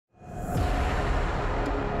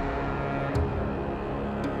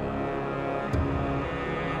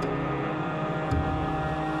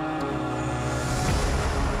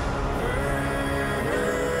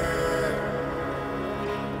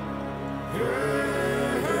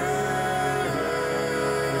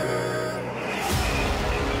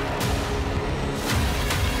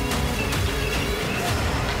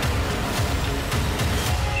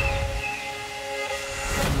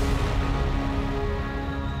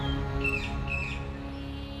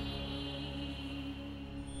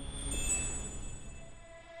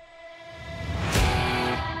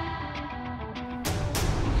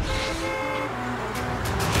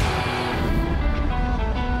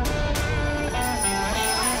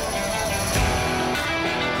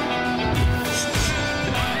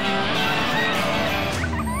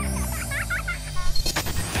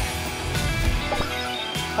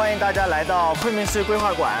欢迎大家来到昆明市规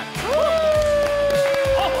划馆。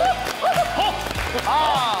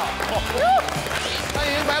好，欢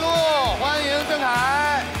迎白鹿，欢迎郑恺，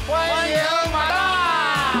欢迎马大。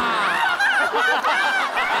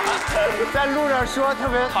在路上说特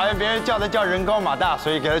别讨厌别人叫他叫人高马大，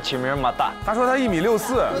所以给他起名马大。他说他1.64米，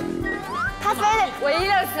他非得我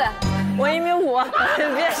1.64，我1.5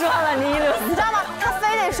米，别说了，你1.64，你知道吗？他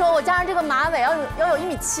非得说我加上这个马尾要有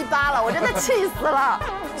1.78米了，我真的气死了。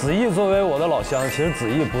子毅作为我的老乡，其实子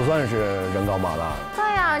毅不算是人高马大。对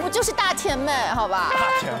呀，我就是大甜妹，好吧？大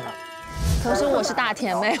甜妹。可是我是大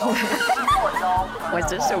甜妹，我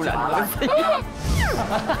真受人了。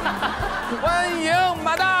欢迎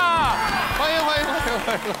马大，欢迎。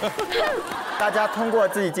大家通过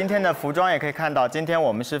自己今天的服装也可以看到，今天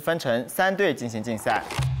我们是分成3队进行竞赛。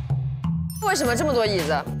为什么这么多椅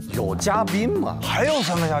子？有嘉宾吗？还有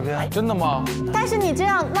3个嘉宾？真的吗？但是你这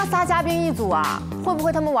样，那仨嘉宾一组啊，会不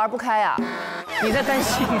会他们玩不开呀？你在担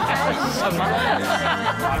心什么？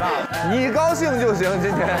你高兴就行。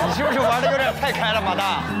今天你是不是玩的有点太开了，马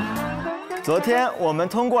大？昨天我们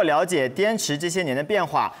通过了解滇池这些年的变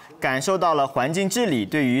化，感受到了环境治理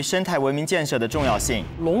对于生态文明建设的重要性。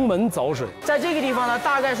龙门藻水在这个地方呢，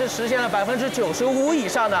大概是实现了95%以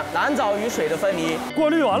上的蓝藻与水的分离。过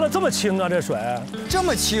滤完了这么清啊，这水这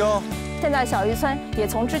么清。现在小渔村也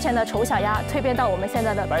从之前的丑小鸭蜕变到我们现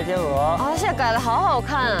在的白天鹅，而且改得好好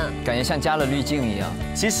看，感觉像加了滤镜一样。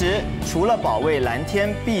其实除了保卫蓝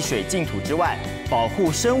天碧水净土之外，保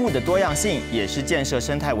护生物的多样性也是建设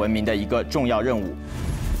生态文明的一个重要任务。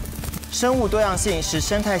生物多样性是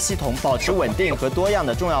生态系统保持稳定和多样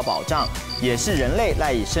的重要保障，也是人类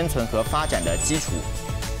赖以生存和发展的基础。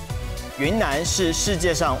云南是世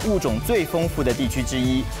界上物种最丰富的地区之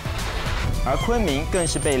一，而昆明更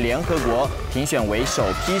是被联合国评选为首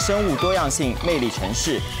批生物多样性魅力城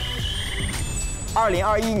市。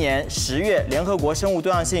2021年10月，联合国生物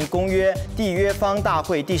多样性公约缔约方大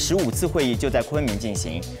会第15次会议就在昆明进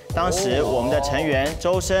行。当时我们的成员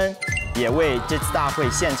周深也为这次大会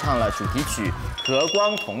献唱了主题曲《和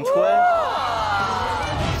光同春》。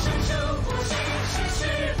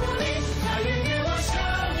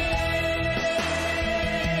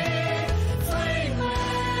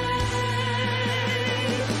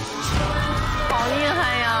好厉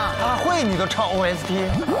害呀！他会你都唱 OST。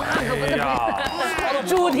哎呀，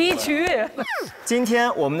主题曲。今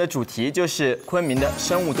天我们的主题就是昆明的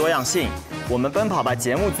生物多样性。我们奔跑吧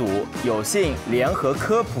节目组有幸联合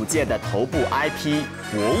科普界的头部 IP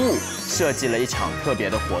博物，设计了一场特别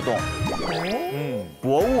的活动。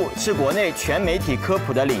博物是国内全媒体科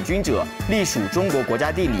普的领军者，隶属中国国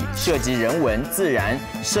家地理，涉及人文、自然、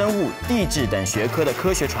生物、地质等学科的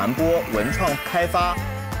科学传播、文创开发、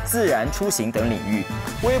自然出行等领域。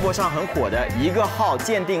微博上很火的一个号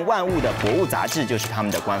鉴定万物的博物杂志就是他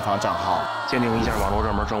们的官方账号。鉴定一下网络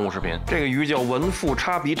热门生物视频，这个鱼叫文腹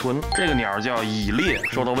插鼻豚，这个鸟叫蚁猎，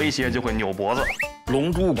受到威胁就会扭脖子。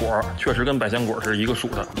龙珠果确实跟百香果是一个属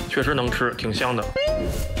的，确实能吃，挺香的。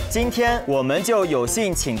今天我们就有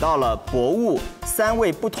幸请到了博物3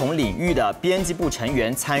位不同领域的编辑部成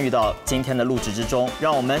员参与到今天的录制之中，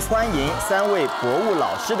让我们欢迎3位博物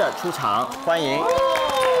老师的出场，欢迎。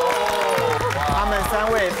他们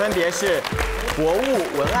3位分别是博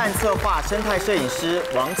物文案策划、生态摄影师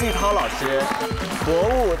王继涛老师，博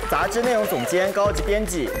物杂志内容总监、高级编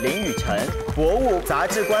辑林雨晨，博物杂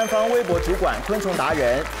志官方微博主管、昆虫达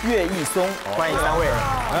人岳义松，欢迎3位。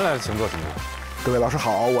来，请坐，请坐。各位老师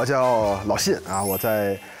好，我叫老信啊，我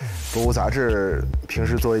在博物杂志平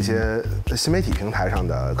时做一些新媒体平台上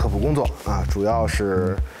的科普工作啊，主要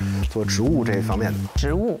是做植物这方面的。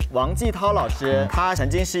植物，王继涛老师，他曾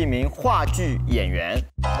经是一名话剧演员。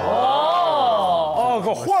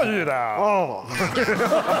搞话剧的哦，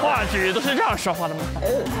话剧都是这样说话的吗？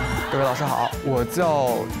各位老师好，我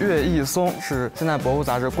叫岳义松，是现在博物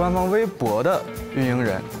杂志官方微博的运营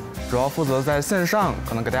人，主要负责在线上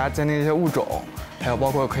可能给大家鉴定一些物种，还有包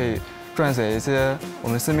括可以撰写一些我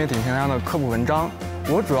们新媒体平台上的科普文章。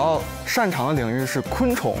我主要擅长的领域是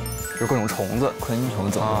昆虫，就是各种虫子。昆虫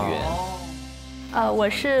总动员。我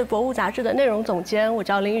是博物杂志的内容总监，我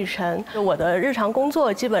叫林雨晨。我的日常工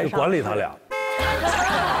作基本上管理他俩。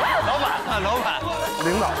老板，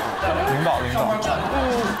领导。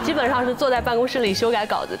基基本上是坐在办公室里修改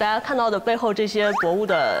稿子。大家看到的背后这些博物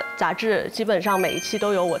的杂志，基本上每一期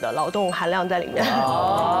都有我的劳动含量在里面。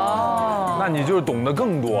哦，那你就是懂得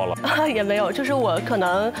更多了。也没有，就是我可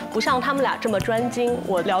能不像他们俩这么专精，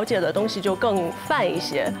我了解的东西就更泛一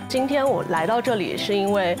些。今天我来到这里，是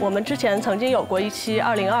因为我们之前曾经有过一期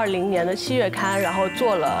2020年的7月刊，然后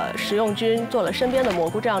做了食用菌，做了身边的蘑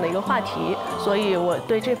菇这样的一个话题，所以我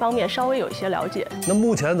对这方面稍微有一些了解。那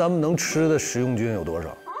目前咱们能吃的食用菌有多少？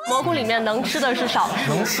蘑菇里面能吃的是少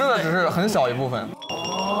数，能吃的只是很小一部分。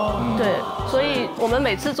对，所以我们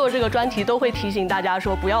每次做这个专题都会提醒大家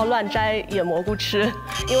说，不要乱摘野蘑菇吃，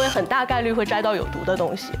因为很大概率会摘到有毒的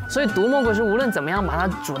东西。所以毒蘑菇是无论怎么样把它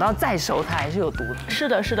煮到再熟，它还是有毒的。是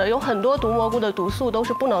的，是的，有很多毒蘑菇的毒素都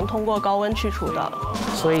是不能通过高温去除的，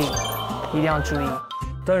所以一定要注意。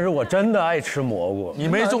但是我真的爱吃蘑菇，你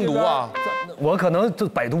没中毒啊？我可能就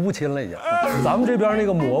百毒不侵了已经。咱们这边那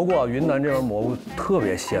个蘑菇啊，云南这边蘑菇特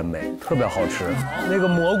别鲜美，特别好吃。那个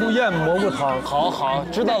蘑菇宴、蘑菇汤，好，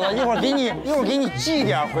知道了，一会儿给你寄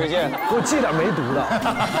点回去，给我寄点没毒的。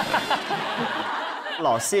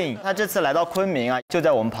老信他这次来到昆明啊，就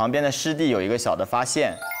在我们旁边的湿地有一个小的发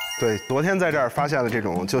现。对，昨天在这儿发现了这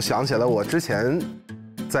种，就想起了我之前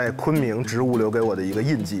在昆明植物留给我的一个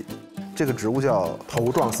印记。这个植物叫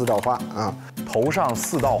头状四照花啊，头上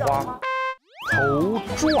4道花，头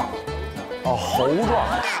状，哦，猴状。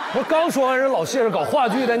我刚说完人老谢是搞话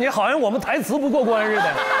剧的，你好像我们台词不过关似的。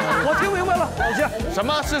我听明白了，老谢，什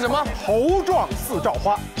么是什么？头状四照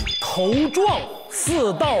花，头状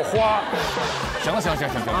4道花。行，别说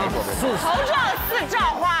别说。头状4照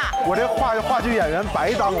花。我这话剧演员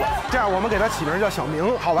白当了。这样我们给它起名叫小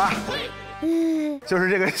明，好吧？就是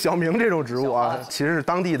这个小明这种植物啊，其实是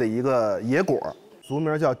当地的一个野果，俗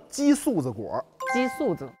名叫鸡素子果。鸡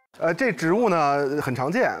素子。这植物呢很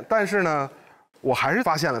常见，但是呢，我还是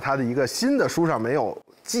发现了它的一个新的书上没有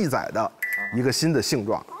记载的一个新的性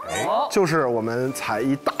状，就是我们采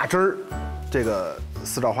一大枝儿这个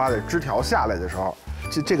4照花的枝条下来的时候，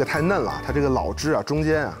这个太嫩了，它这个老枝啊中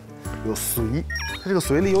间啊有髓，它这个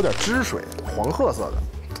髓里有点汁水，黄褐色的，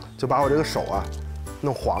就把我这个手啊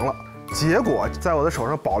弄黄了。结果在我的手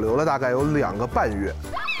上保留了大概有2个半月，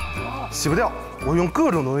洗不掉。我用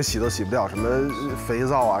各种东西洗都洗不掉，什么肥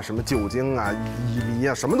皂啊，什么酒精啊、乙醚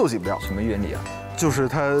啊，什么都洗不掉。什么原理啊？就是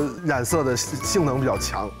它染色的性能比较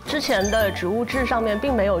强。之前的植物志上面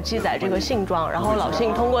并没有记载这个性状，然后老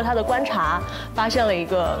信通过他的观察，发现了一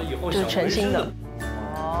个就是全新的。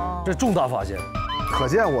哦，这重大发现。可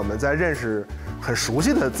见我们在认识很熟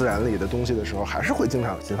悉的自然里的东西的时候，还是会经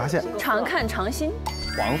常有新发现。常看常新。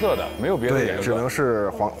黄色的，没有别的颜色，对，只能是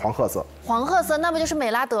黄褐色。黄褐色，那不就是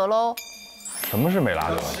美拉德喽？什么是美拉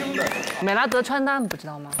德？美拉德穿搭你不知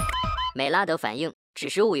道吗？美拉德反应指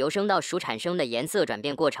食物由生到熟产生的颜色转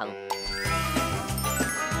变过程。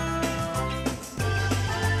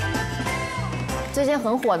最近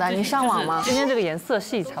很火的，你上网吗？今天这个颜色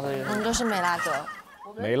系差不多。都是美拉德。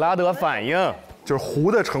美拉德反应就是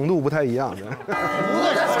糊的程度不太一样。糊的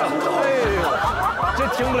程度，哎呦，这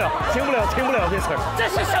听不了这词儿。这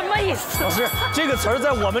是什么意思？老师，这个词儿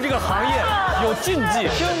在我们这个行业有禁忌，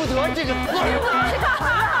听不得这个字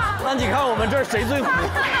儿。那你看我们这儿谁最糊？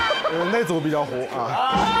那组比较糊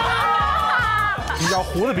啊，比较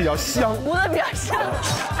糊的比较香，糊的比较香。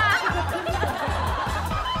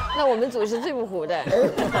那我们组是最不糊的。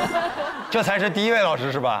这才是第1位老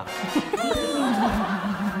师是吧？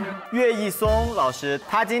岳义松老师，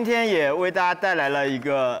他今天也为大家带来了一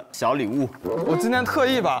个小礼物。我今天特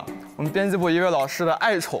意把我们编辑部一位老师的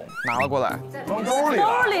爱宠拿了过来，装兜里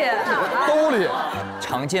了。兜里。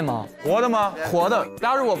常见吗？活的吗？活的。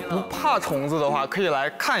大家如果不怕虫子的话，可以来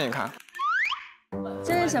看一看。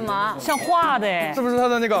这是什么？像画的哎，是不是它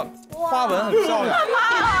的那个花纹很漂亮？哎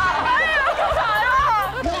呀，干啥呀？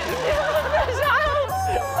干啥呀？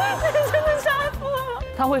你真的吓死我了！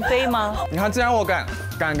它会飞吗？你看，既然我敢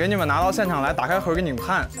给你们拿到现场来，打开盒给你们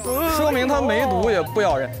看，说明它没毒，也不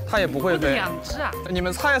咬人，它也不会飞。2只啊！你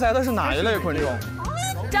们猜一猜它是哪一类昆虫？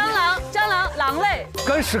蟑螂，狼类。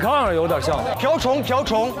跟屎炕上有点像。瓢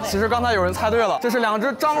虫。其实刚才有人猜对了，这是2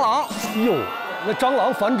只蟑螂。哟，那蟑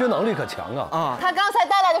螂繁殖能力可强啊！啊，他刚才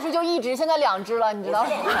带来的时候就1只，现在2只了，你知道吗？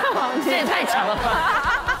这也太强了吧！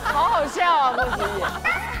好好笑啊，孟子义。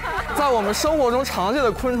在我们生活中常见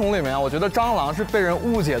的昆虫里面，我觉得蟑螂是被人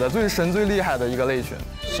误解的最深、最厉害的一个类群，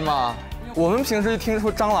是吗？我们平时一听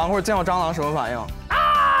说蟑螂或者见到蟑螂什么反应？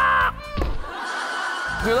啊！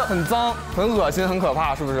觉得很脏、很恶心、很可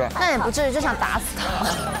怕，是不是？那也不至于，就想打死它。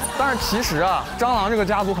但是其实啊，蟑螂这个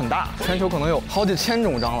家族很大，全球可能有好几千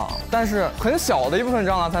种蟑螂，但是很小的一部分蟑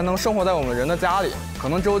螂才能生活在我们人的家里，可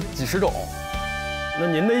能只有几10种。那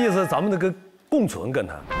您的意思，咱们得共存，跟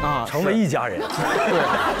他成为一家人。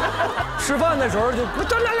对，吃饭的时候就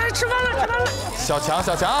来吃饭了，吃饭了。小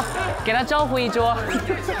强，给他招呼一桌。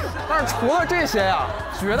但是除了这些呀，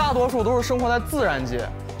绝大多数都是生活在自然界，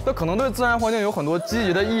那可能对自然环境有很多积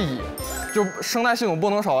极的意义。就生态系统不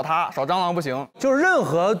能少它，少蟑螂不行。就是任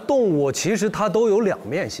何动物其实它都有两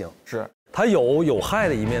面性，是它有害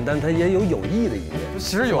的一面，但它也有益的一面。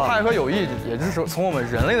其实有害和有益，也就是从我们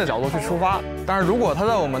人类的角度去出发。但是如果它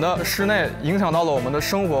在我们的室内影响到了我们的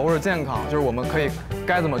生活或者健康，就是我们可以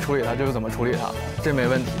该怎么处理它就怎么处理它，这没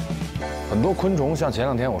问题。很多昆虫，像前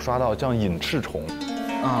2天我刷到叫隐翅虫，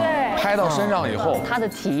拍到身上以后，它的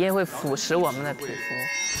体液会腐蚀我们的皮肤。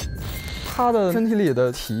它的身体里的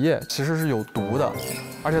体液其实是有毒的，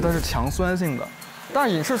而且它是强酸性的。但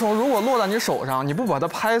是隐翅虫如果落在你手上，你不把它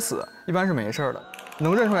拍死，一般是没事的。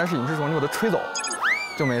能认出来是隐翅虫，你把它吹走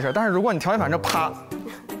就没事。但是如果你条件反射啪，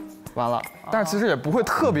完了。但是其实也不会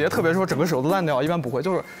特别说整个手都烂掉，一般不会，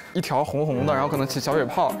就是一条红红的，然后可能起小水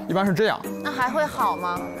泡，一般是这样。那还会好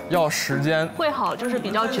吗？要时间。会好就是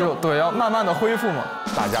比较久。对，要慢慢的恢复嘛。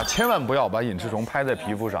大家千万不要把隐翅虫拍在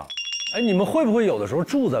皮肤上。哎，你们会不会有的时候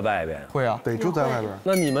住在外边？会啊，得住在外边。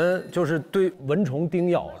那你们就是对蚊虫叮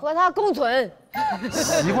咬，和它共存，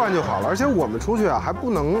习惯就好了。而且我们出去啊，还不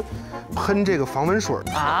能喷这个防蚊水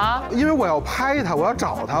啊，因为我要拍它，我要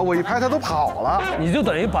找它，我一拍它都跑了，你就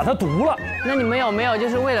等于把它毒了。那你们有没有就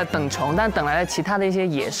是为了等虫，但等来了其他的一些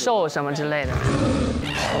野兽什么之类的？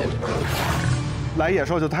来野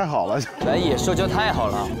兽就太好了，来野兽就太好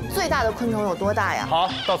了。最大的昆虫有多大呀？好，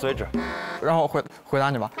到此为止。然后回答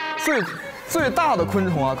你吧。最大的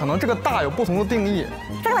昆虫啊，可能这个大有不同的定义。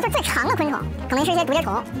说是最长的昆虫，可能是一些竹节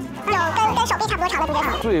虫，那种跟手臂差不多长的竹节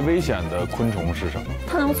虫。最危险的昆虫是什么？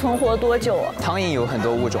它能存活多久啊？苍蝇有很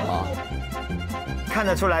多物种啊。看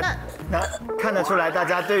得出来，大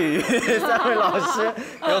家对于3位老师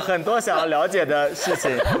有很多想要了解的事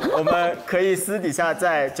情，我们可以私底下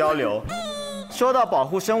再交流。说到保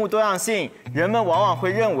护生物多样性，人们往往会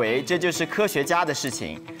认为这就是科学家的事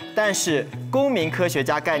情，但是公民科学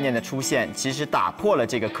家概念的出现，其实打破了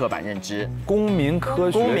这个刻板认知。公民科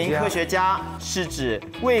学家是指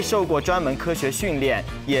未受过专门科学训练，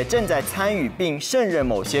也正在参与并胜任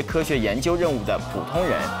某些科学研究任务的普通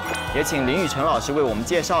人。也请林雨晨老师为我们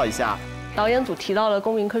介绍一下。导演组提到了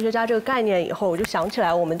公民科学家这个概念以后，我就想起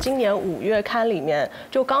来我们今年5月刊里面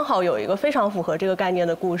就刚好有一个非常符合这个概念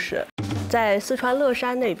的故事。在四川乐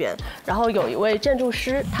山那边，然后有一位建筑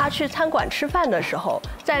师，他去餐馆吃饭的时候，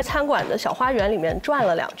在餐馆的小花园里面转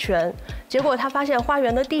了2圈，结果他发现花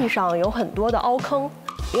园的地上有很多的凹坑，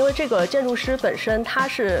因为这个建筑师本身他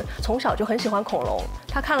是从小就很喜欢恐龙，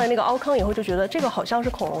他看了那个凹坑以后就觉得这个好像是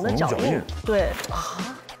恐龙的脚印，对。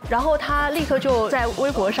然后他立刻就在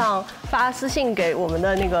微博上发私信给我们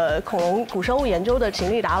的那个恐龙古生物研究的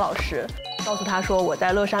秦立达老师，告诉他说我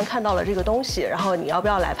在乐山看到了这个东西，然后你要不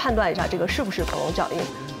要来判断一下这个是不是恐龙脚印？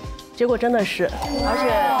结果真的是，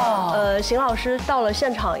而且邢老师到了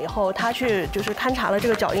现场以后，他去就是勘察了这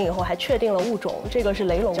个脚印以后，还确定了物种，这个是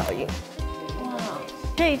雷龙脚印。哇！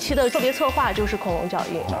这一期的特别策划就是恐龙脚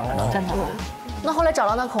印，真的。那后来找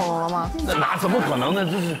到那恐龙了吗？那怎么可能呢？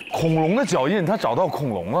这是恐龙的脚印，他找到恐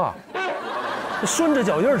龙了，顺着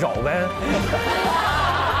脚印找呗。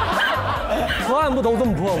河岸不都这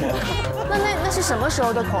么破吗？那是什么时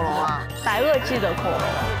候的恐龙啊？白垩纪的恐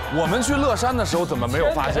龙。我们去乐山的时候怎么没有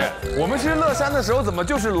发现？我们去乐山的时候怎么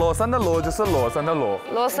就是乐山的乐就是乐山的乐？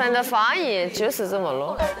乐山的发音就是这么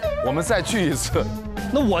乐。我们再去一次。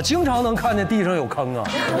那我经常能看见地上有坑啊。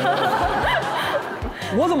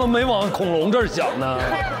我怎么没往恐龙这儿想呢？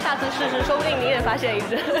下次试试，说不定你也发现一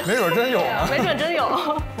只。没准真有啊！没准真有。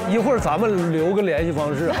一会儿咱们留个联系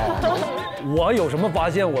方式啊。我有什么发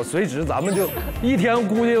现，我随时咱们就一天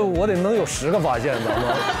估计我得能有10个发现，咱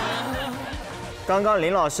们。刚刚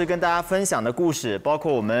林老师跟大家分享的故事，包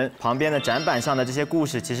括我们旁边的展板上的这些故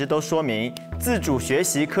事，其实都说明自主学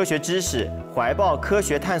习科学知识，怀抱科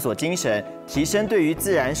学探索精神，提升对于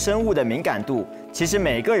自然生物的敏感度。其实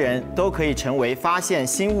每个人都可以成为发现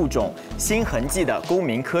新物种、新痕迹的公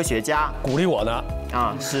民科学家。鼓励我的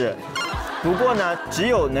啊，是。不过呢，只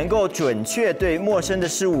有能够准确对陌生的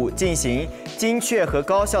事物进行精确和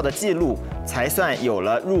高效的记录，才算有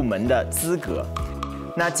了入门的资格。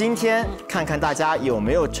那今天看看大家有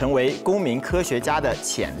没有成为公民科学家的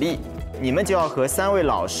潜力，你们就要和3位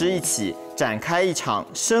老师一起展开一场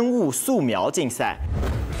生物素描竞赛。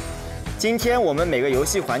今天我们每个游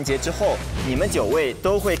戏环节之后，你们9位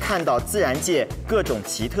都会看到自然界各种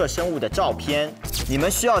奇特生物的照片，你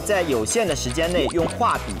们需要在有限的时间内用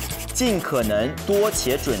画笔尽可能多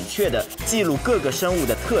且准确地记录各个生物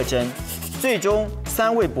的特征。最终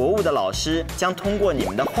3位博物的老师将通过你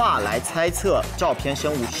们的画来猜测照片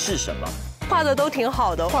生物是什么。画的都挺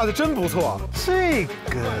好的，画的真不错。这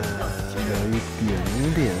个有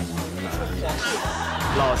一点点难。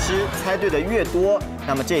老师猜对的越多，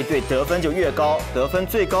那么这一队得分就越高，得分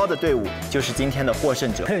最高的队伍就是今天的获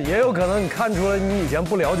胜者。也有可能你看出了你以前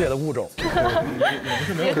不了解的物种，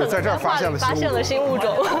也可能在这儿发现了新物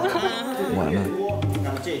种。完了，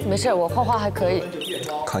没事，我画画还可以。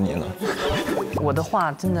靠你了。我的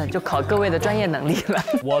画真的就考各位的专业能力了。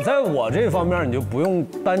我在我这方面你就不用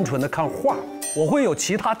单纯的看画，我会有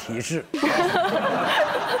其他提示。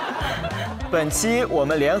本期我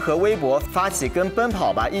们联合微博发起跟奔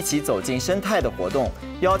跑吧一起走进生态的活动，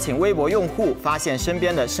邀请微博用户发现身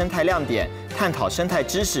边的生态亮点，探讨生态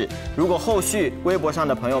知识。如果后续微博上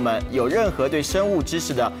的朋友们有任何对生物知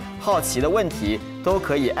识的好奇的问题，都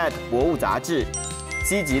可以博物杂志。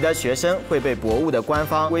积极的学生会被博物的官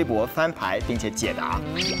方微博翻牌并且解答。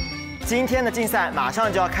今天的竞赛马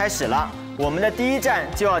上就要开始了。我们的第一站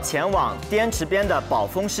就要前往滇池边的宝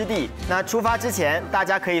丰湿地。那出发之前，大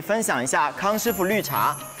家可以分享一下康师傅绿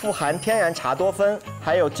茶，富含天然茶多酚，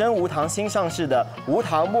还有真无糖新上市的无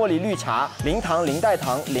糖茉莉绿茶，零糖、零代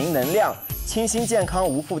糖、零能量，清新健康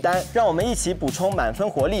无负担。让我们一起补充满分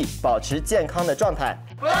活力，保持健康的状态。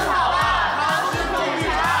奔跑吧，康师傅绿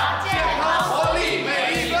茶，健康活力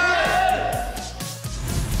每一分。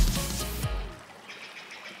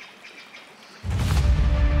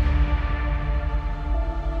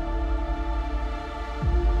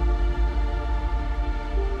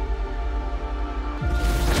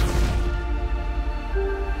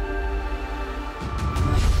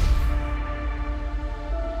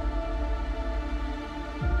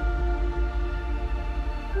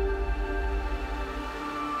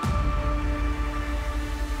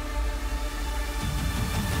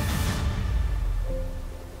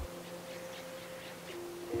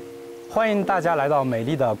欢迎大家来到美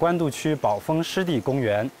丽的官渡区宝丰湿地公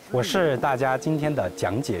园，我是大家今天的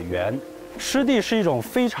讲解员。湿地是一种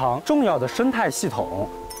非常重要的生态系统，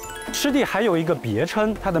湿地还有一个别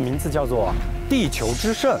称，它的名字叫做地球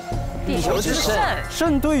之肾。地球之肾，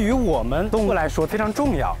肾对于我们动物来说非常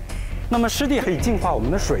重要。那么湿地可以净化我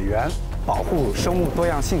们的水源，保护生物多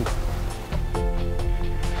样性。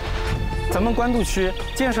咱们官渡区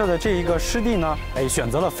建设的这一个湿地呢，选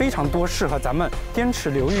择了非常多适合咱们滇池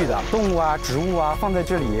流域的动物啊、植物啊，放在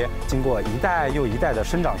这里，经过一代又一代的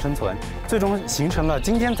生长生存，最终形成了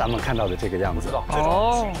今天咱们看到的这个样子。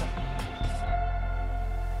哦。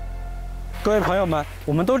各位朋友们，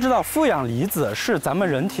我们都知道负氧离子是咱们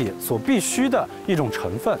人体所必需的一种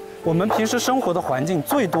成分，我们平时生活的环境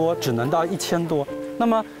最多只能到1000多。那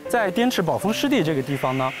么在滇池宝丰湿地这个地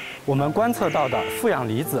方呢，我们观测到的负氧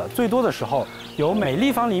离子最多的时候有每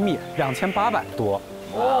立方厘米2800多，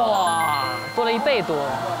哇，多了1倍多。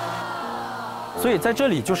所以在这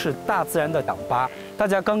里就是大自然的氧吧，大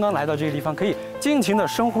家刚刚来到这个地方，可以尽情的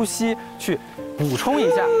深呼吸，去补充一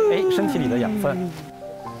下身体里的养分。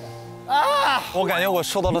我感觉我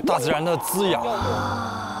受到了大自然的滋养。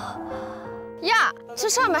呀，这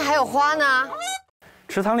上面还有花呢。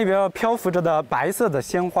池塘里边漂浮着的白色的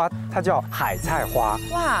鲜花，它叫海菜花。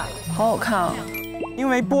哇，好好看啊！因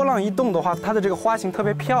为波浪一动的话，它的这个花型特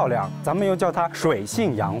别漂亮，咱们又叫它水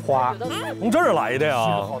性杨花。从这儿来的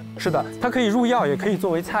呀？是的，它可以入药，也可以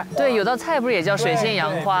作为菜。对，有道菜不是也叫水性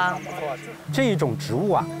杨花？这一种植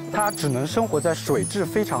物啊，它只能生活在水质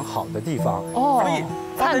非常好的地方。哦，所以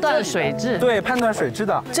判断水质。对，判断水质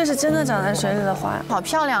的。这是真的长在水里的花，好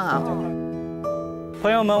漂亮啊！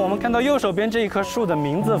朋友们，我们看到右手边这一棵树的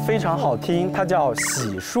名字非常好听，它叫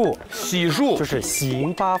喜树。喜树就是喜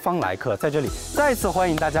迎八方来客，在这里再次欢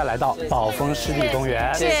迎大家来到宝丰湿地公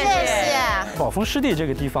园。谢谢。宝丰湿地这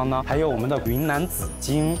个地方呢，还有我们的云南紫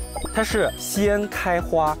荆，它是先开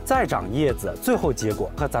花，再长叶子，最后结果，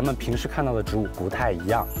和咱们平时看到的植物不太一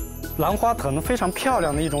样。兰花藤非常漂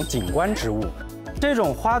亮的一种景观植物。这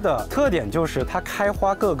种花的特点就是它开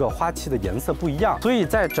花各个花期的颜色不一样，所以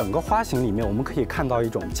在整个花型里面，我们可以看到一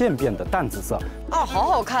种渐变的淡紫色。哦，好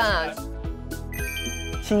好看啊！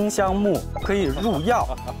清香木可以入药，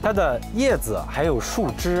它的叶子还有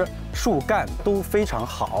树枝、树干都非常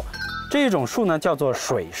好。这种树呢叫做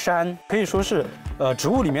水杉，可以说是植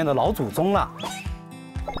物里面的老祖宗了。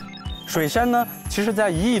水杉呢，其实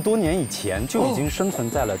在1亿多年以前就已经生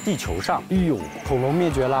存在了地球上。哎呦，恐龙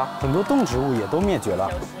灭绝了，很多动植物也都灭绝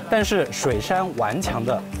了，但是水杉顽强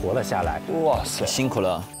地活了下来。哇塞，辛苦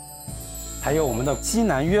了。还有我们的西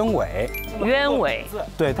南鸢尾。鸢尾，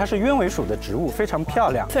对，它是鸢尾属的植物，非常漂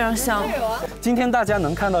亮，非常香。今天大家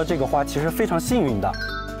能看到这个花，其实非常幸运的，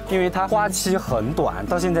因为它花期很短，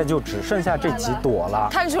到现在就只剩下这几朵了。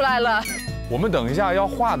看出来了。我们等一下要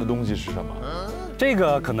画的东西是什么？这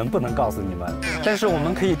个可能不能告诉你们，但是我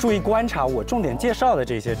们可以注意观察我重点介绍的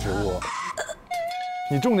这些植物。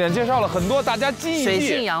你重点介绍了很多，大家记一记。水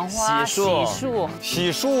性杨花、洗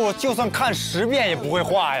漱，就算看10遍也不会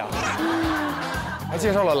画呀。还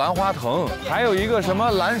介绍了兰花藤，还有一个什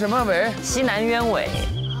么兰什么尾？西南鸢尾。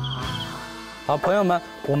好，朋友们，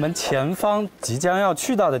我们前方即将要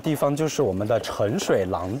去到的地方就是我们的沉水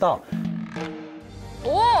廊道。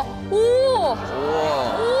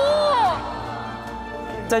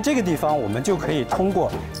在这个地方，我们就可以通过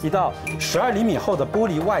一道12厘米厚的玻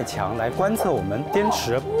璃外墙来观测我们滇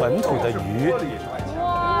池本土的鱼。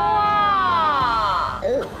哇！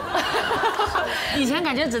以前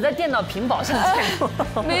感觉只在电脑屏保上见过，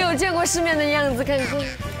没有见过世面的样子，看过。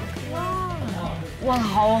哇，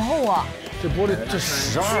好厚啊！这玻璃这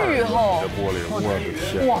12巨厚的玻璃，我的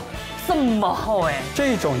天！哇，这么厚哎！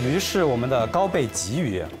这种鱼是我们的高背鲫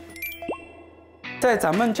鱼。在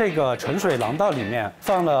咱们这个沉水廊道里面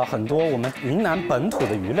放了很多我们云南本土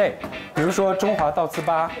的鱼类，比如说中华倒刺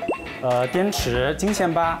巴、滇池金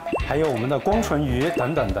线巴，还有我们的光唇鱼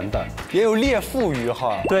等等等等，也有裂腹鱼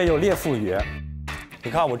哈。对，有裂腹鱼。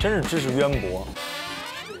你看我真是知识渊博。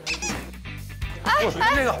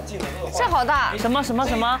这个这好大！什么？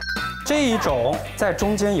这一种在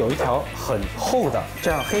中间有一条很厚的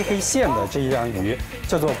这样黑线的这样鱼，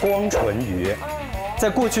叫做光唇鱼。在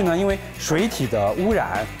过去呢，因为水体的污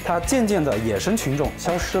染，它渐渐的野生群种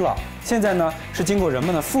消失了。现在呢，是经过人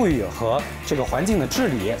们的富裕和这个环境的治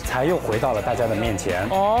理，才又回到了大家的面前。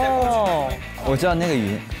哦，我知道那个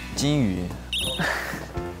鱼，金鱼。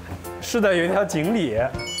是的，有一条锦鲤。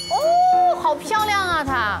哦，好漂亮啊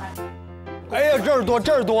它！哎呀，这儿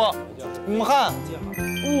多，你们看。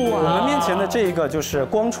我们面前的这一个就是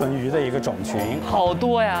光唇鱼的一个种群，好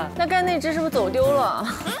多呀。那刚才那只是不是走丢了？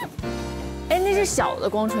哎，那是小的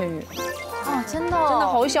光唇鱼。哦，真的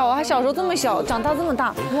好小啊！它小时候这么小，长大这么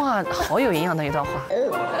大，哇，好有营养的一段话。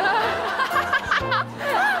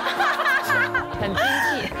很精辟。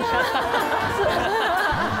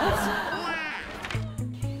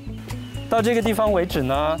到这个地方为止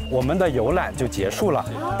呢，我们的游览就结束了。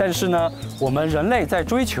但是呢，我们人类在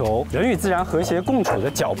追求人与自然和谐共处的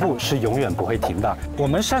脚步是永远不会停的。我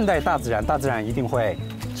们善待大自然，大自然一定会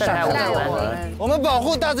善待我们。我们保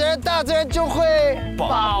护大自然，大自然就会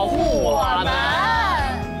保护我们。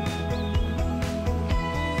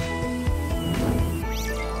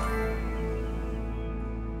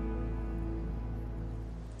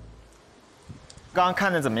刚刚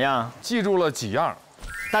看的怎么样？记住了几样？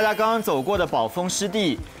大家刚刚走过的宝丰湿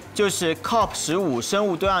地，就是 COP15生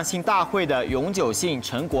物多样性大会的永久性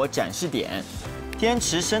成果展示点。滇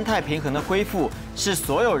池生态平衡的恢复是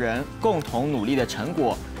所有人共同努力的成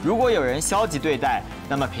果。如果有人消极对待，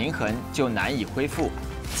那么平衡就难以恢复。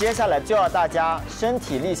接下来就要大家身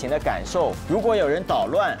体力行的感受，如果有人捣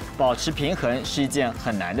乱，保持平衡是一件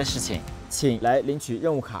很难的事情。请来领取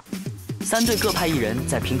任务卡。3队各派1人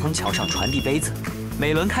在平衡桥上传递杯子。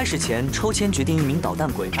每轮开始前抽签决定1名捣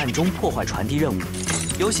蛋鬼暗中破坏传递任务。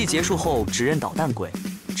游戏结束后，指认捣蛋鬼，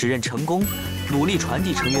指认成功，努力传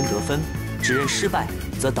递成员得分；指认失败，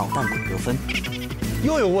则捣蛋鬼得分。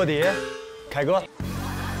又有卧底，凯哥。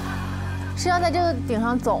是要在这个顶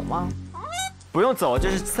上走吗？不用走，就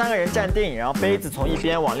是3个人站定，然后杯子从一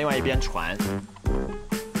边往另外一边传。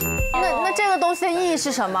那这个东西的意义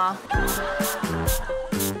是什么？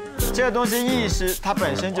这个东西意义是它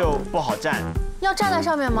本身就不好站。要站在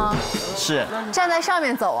上面吗？是。站在上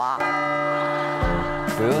面走啊？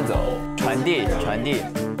不用走，传递。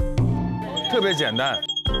特别简单。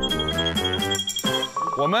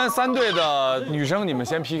我们3队的女生，你们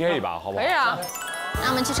先 PK 一把，好不好？可以啊。那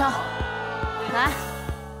我们去抽。来，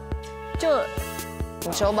就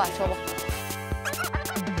你抽吧。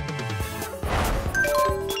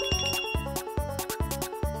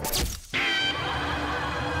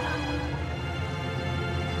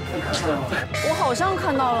我好像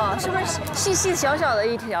看到了，是不是细细小小的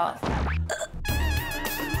一条？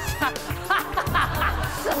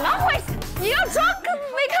怎么回事？你要装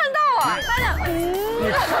没看到啊？大家，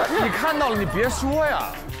你看到了，你别说呀。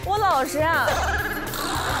我老实啊。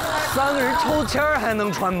 3个人抽签还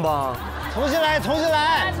能穿帮？重新来！你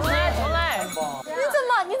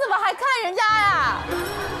怎么还看人家呀？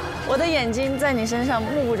我的眼睛在你身上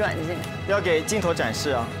目不转睛。要给镜头展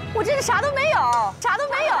示啊！我这是啥都没有。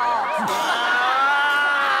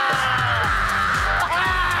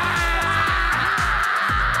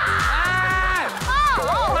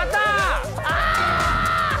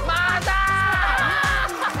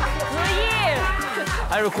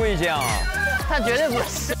还是故意这样啊？他绝对不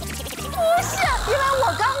是。不是，因为我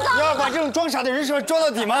刚刚。你要把这种装傻的人设装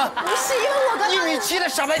到底吗？不是，因为我刚刚。1.7米的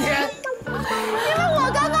傻白甜。因为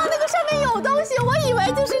我刚刚那个上面有东西，我以为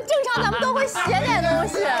就是正常咱们都会写点东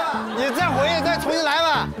西。你再回去，再重新来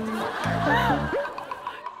吧。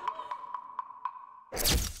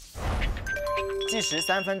计时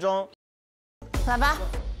3分钟。来吧。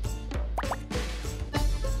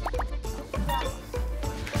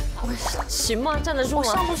行吗？站得住吗？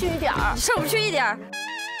我上不去一点儿。上不去一点儿。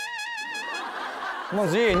孟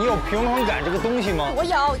子义，你有平衡感这个东西吗？我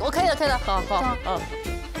有，我可以的，可以的。好，嗯。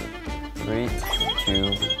3、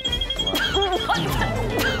2、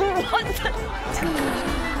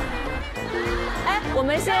哎，我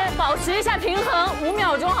们先保持一下平衡5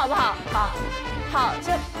秒钟，好不好？好，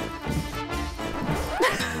先。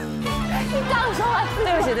你刚说完，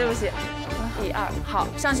对不起。1、2，好，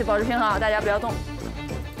上去保持平衡啊，大家不要动。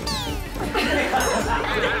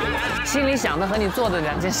心里想的和你做的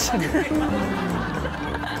2件事。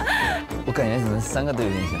我感觉你们3个都有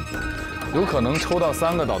点像。有可能抽到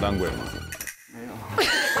3个捣蛋鬼吗？没有。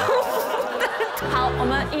好，我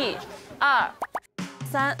们1、2、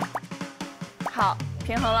3，好，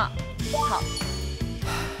平衡了，好。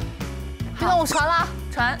这个我传了，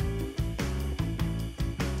传。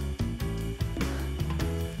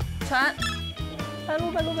白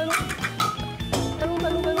鹿。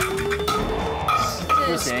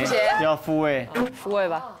不行，要复位。复位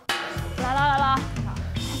吧。来。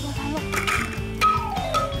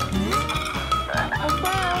好快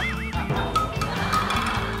啊！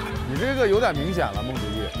你这个有点明显了，孟子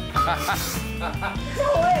义。这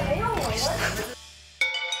我也没用过。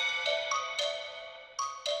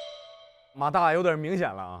马大有点明显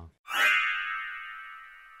了啊。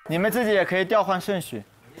你们自己也可以调换顺序。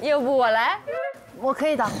要不我来？我可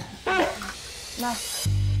以的。来。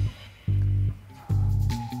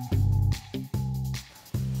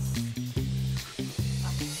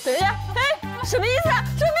等一下，哎，什么意思？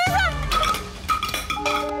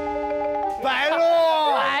白鹿，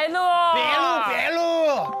别录！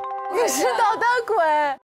你是捣蛋鬼，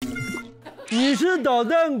你是捣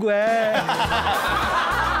蛋鬼，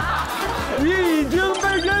你已经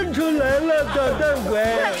被认出来了，捣蛋鬼。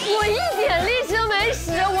我一点力气都没使，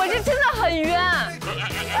我这真的很冤。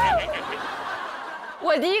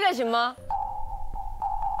我第一个行吗？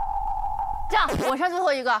这样，我上最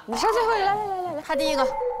后一个，你上最后一个，来，他第一个，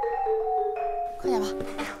快点吧。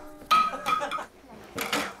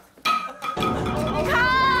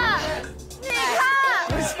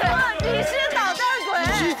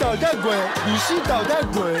捣蛋鬼，你是捣蛋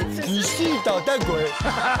鬼，你是捣蛋鬼，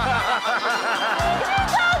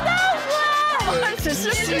只是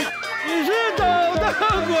你是捣蛋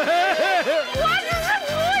鬼，我只是服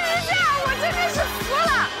一下，我真的是服了。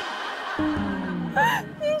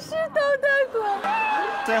你是捣蛋鬼。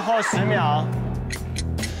最后10秒。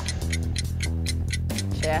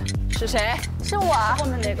谁？是谁？是我后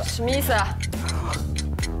面那个。什么意思？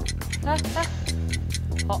来，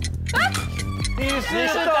好。你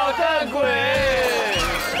是捣蛋鬼，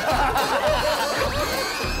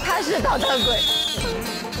他是捣蛋鬼，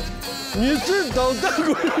你是捣蛋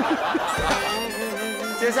鬼。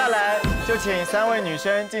接下来就请3位女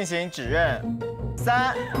生进行指认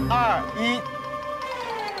，3、2、1。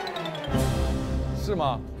是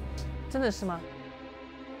吗？真的是吗？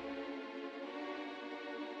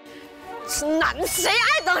谁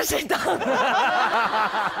爱当谁当。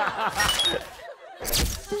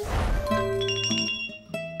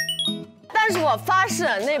但是我发誓，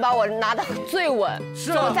那把我拿的最稳，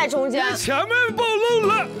是在中间。前面暴露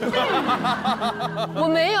了。我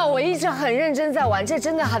没有，我一直很认真在玩，这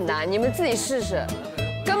真的很难，你们自己试试。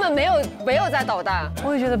根本没有在捣蛋。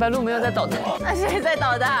我也觉得白鹿没有在捣蛋。那谁在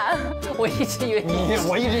捣蛋？我一直以为你，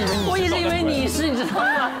我一直以为你是，你知道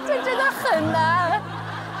吗？这真的很难。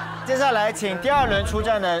接下来请第2轮出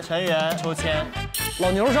战的成员抽签。老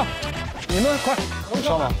牛上，你们快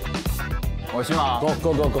上吧。我去吗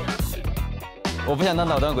 ？Go。我不想当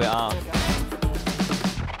捣蛋鬼啊！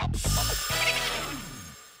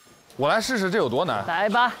我来试试这有多难。来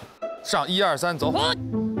吧，上1、2、3，走。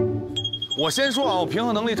我先说啊，我平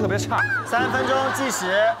衡能力特别差。3分钟计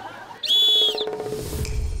时。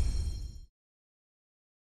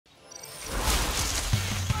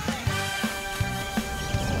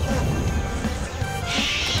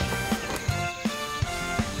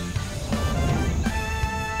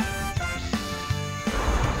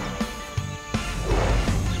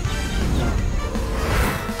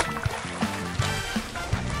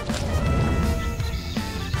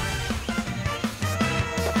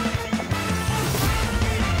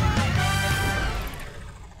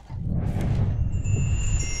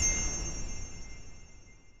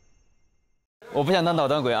我不想当捣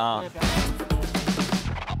蛋鬼啊。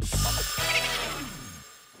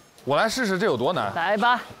我来试试这有多难。来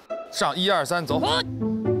吧，上1、2、3，走。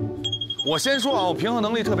我先说啊，我平衡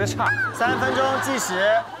能力特别差。3分钟计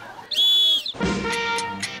时。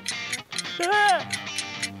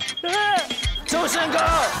周深哥，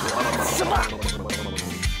什么？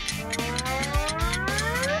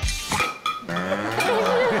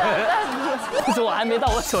不是我，还没到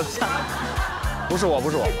我手上。不是我，不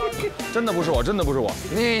是我，真的不是我，真的不是我。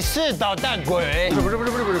你是捣蛋鬼。不是我，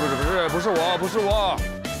不是我。不是我。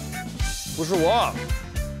不是我。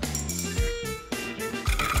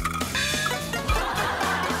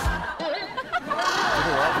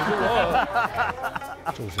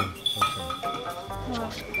周深。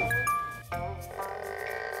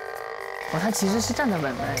哇，他其实是站得稳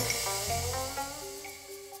的。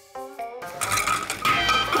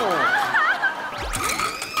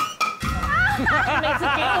每次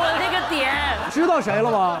给我那个点，知道谁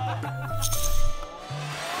了吗？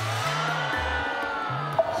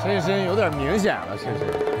深深有点明显了，深深。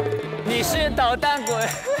你是捣蛋鬼，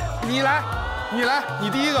你来，你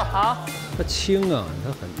第一个。好。他轻啊，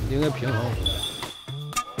他很应该平衡。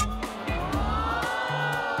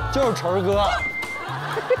就是晨儿哥。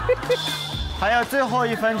还有最后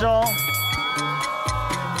1分钟。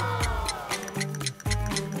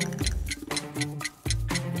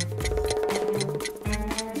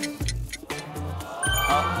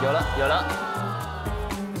好，有了。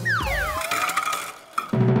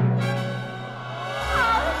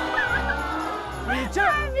你这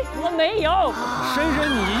我没有。深深，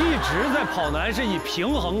你一直在跑男是以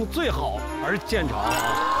平衡最好而见长啊。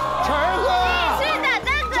晨儿哥，是捣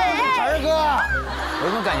蛋鬼。晨儿哥。有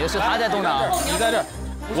一种感觉是他在动脑，你在这儿，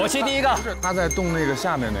我去第一个。他在动那个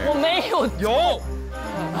下面那个。我没有。有。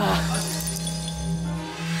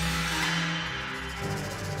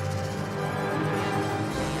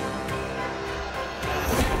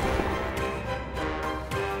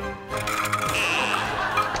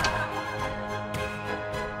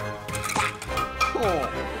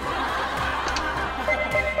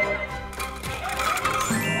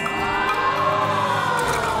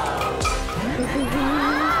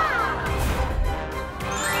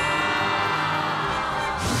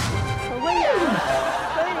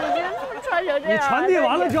你传递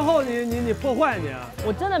完了之后，你破坏你，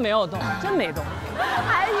我真的没有动，真没动。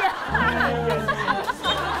哎呀，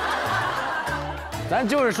咱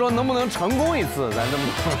就是说能不能成功一次，咱这么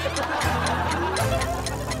说。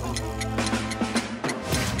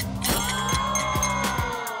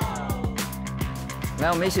来，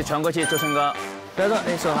我们一起传过去，周深哥，不要动，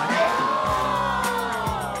哎，手滑。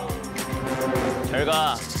晨儿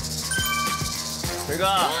哥，晨儿哥，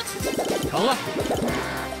成了。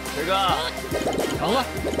晨哥，成了，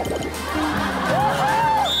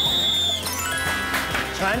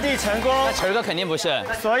传递成功。那晨哥肯定不是，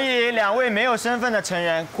所以2位没有身份的成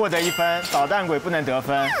人获得1分，捣蛋鬼不能得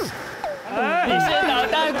分。你是捣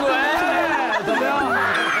蛋鬼，怎么样？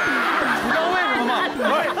你知道为什么吗？不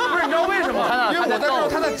是，你知道为什么？因为我在这，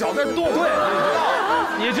他的脚在动。对，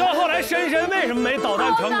你知道后来深深为什么没捣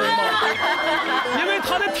蛋成功吗？因为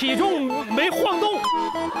他的体重没晃动。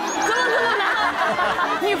怎么这么难？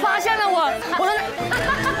你发现了我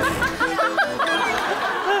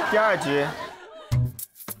第2局，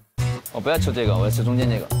我不要吃这个，我要吃中间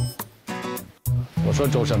这个。我说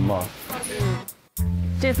周深吗？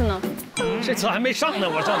这次呢？这次还没上呢，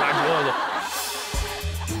我上哪知道去？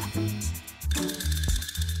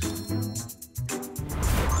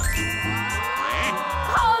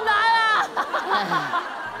好难啊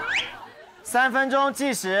！3分钟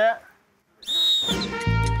计时。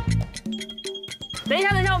等一下，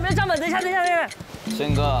我们要站稳。等一下。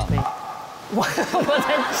深哥，我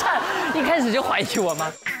在站，一开始就怀疑我吗？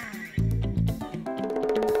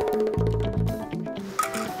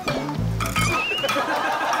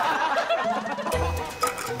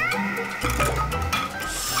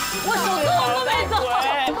我手动都没动，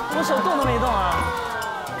我手动都没动啊！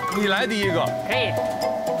你来第一个，可以，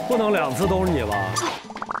不能2次都是你吧？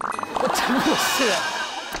我真不是。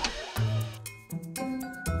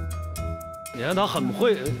你看他很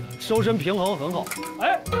会，收身平衡很好。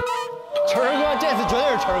哎，晨儿哥，这次绝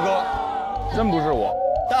对是晨儿哥，真不是我。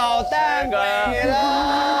捣蛋鬼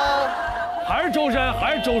了，还是周深，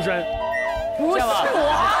不是我。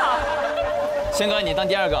深哥，你当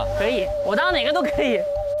第2个，可以，我当哪个都可以。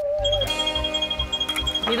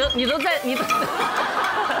你都在。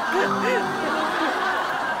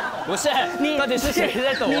不是，你到底是谁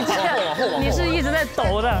在抖？你是一直在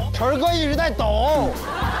抖的。晨儿哥一直在抖。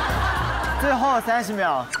最后30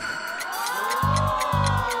秒，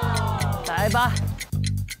来吧。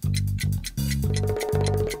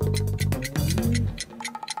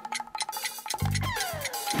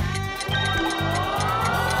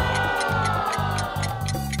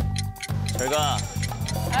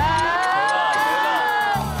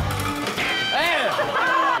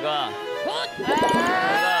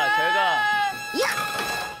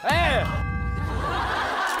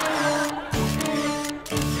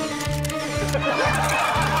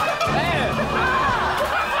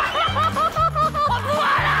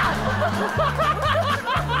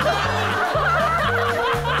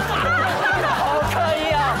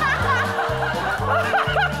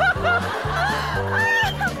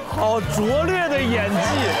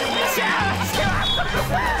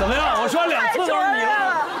怎么样？我说2次都是你了，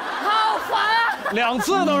好烦，2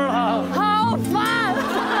次都是他，好烦。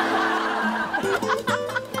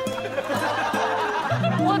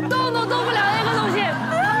我动都动不了那个东西，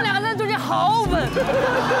他们2个在中间好稳。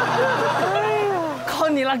哎呀，靠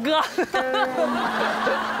你了，哥。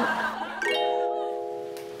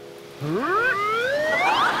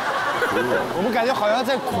我们感觉好像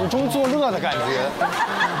在苦中作乐的感觉。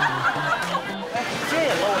这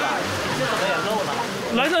也漏了，这怎么也漏了？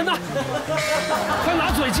来人呐，快拿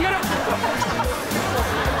嘴接着。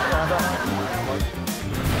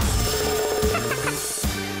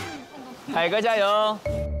海哥加油！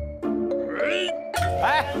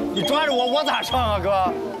哎，你抓着我，我咋上啊，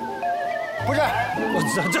哥？不是，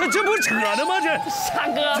我这不扯呢吗？这沙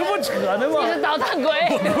哥，这不扯呢吗？你是捣蛋鬼。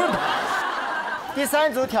第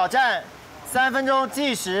3组挑战，3分钟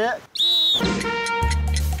计时。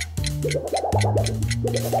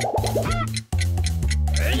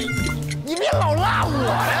你别老拉我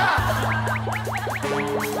呀！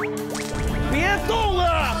别动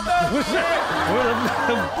啊！不是，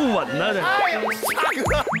不稳呢这。哎呦，沙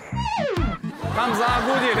哥，他们仨估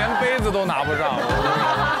计连杯子都拿不上。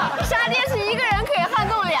沙爹是1个人可以撼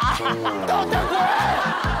动俩。捣蛋鬼！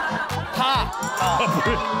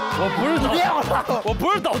我不是捣蛋，我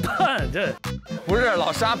不是捣蛋，这不是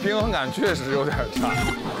老沙平衡感确实有点差。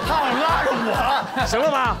他老拉着我，行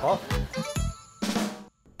了吧？好。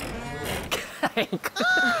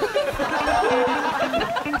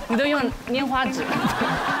你都用拈花指。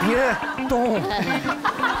别动！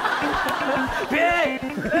别！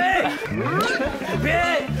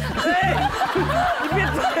你别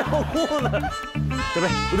拽我裤子！准备，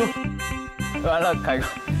不动。完了，凯哥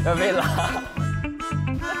要被拉。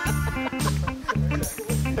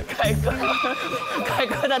凯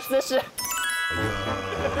哥的姿势。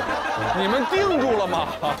你们定住了吗？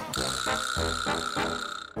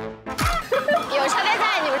有沙爹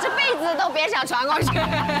在，你们这辈子都别想传过去。我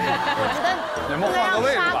觉得你们换个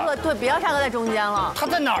位置吧。对，不要沙哥在中间了。他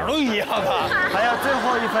在哪儿都一样啊。还有最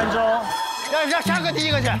后1分钟，让沙哥第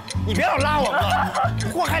一个去，你别老拉我哥，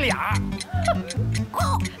祸害俩。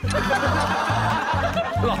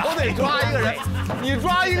老得抓一个人，你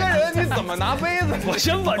抓一个人，你怎么拿杯子？我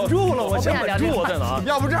先稳住了，我先稳住，我再拿。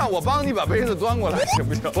要不这样，我帮你把杯子端过来，行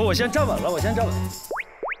不行？我先站稳了，我先站稳。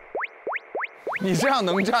你这样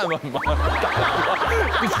能站稳吗？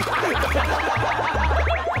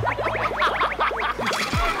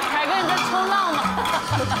凯哥，你在冲浪吗？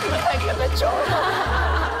凯哥在冲浪。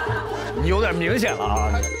你有点明显了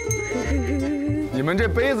啊！你们这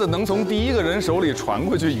杯子能从第一个人手里传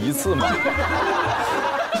过去1次吗？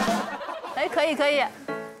哎，可以。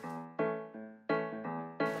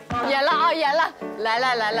演了啊，演了！来，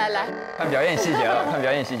看表演细节了，看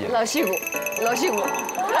表演细节。老戏骨。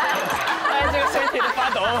哎，这个身体的发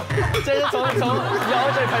抖，这是从腰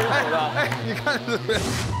这开始抖的。哎，你看是不是？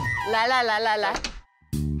来，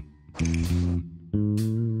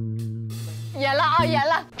演了啊，演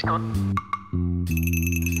了！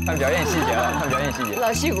看表演细节了，看表演细节。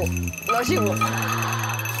老戏骨。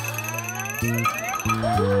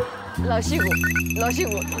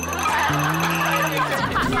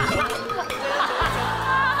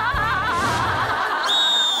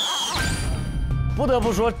不得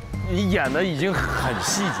不说，你演的已经很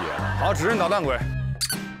细节了。好，指认捣蛋鬼。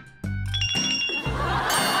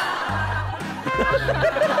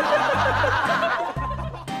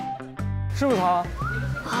是不是他？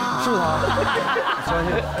是不是他？相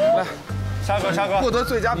信来，沙哥获得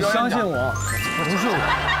最佳表演奖。相信我，不是我。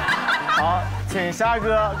好，请沙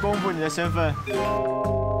哥公布你的身份。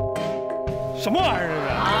什么玩意儿这是？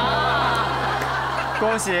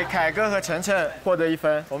恭喜凯哥和晨晨获得1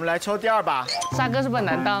分，我们来抽第2把。沙哥是不是很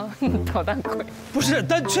难当捣蛋鬼？不是，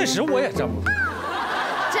但确实我也站不住。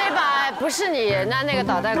这把不是你，那个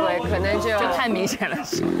捣蛋鬼可能就太明显了。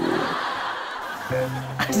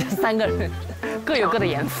这3个人各有各的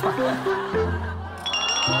演法。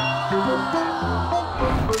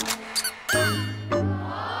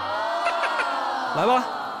来吧，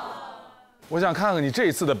我想看看你这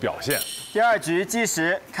一次的表现。第2局计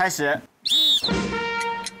时开始。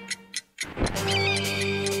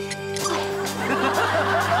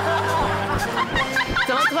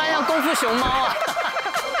怎么突然像功夫熊猫啊？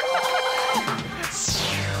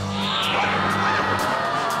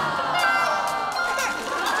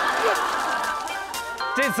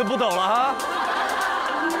这次不抖了哈。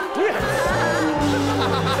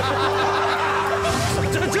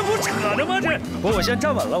这不扯呢吗？这我先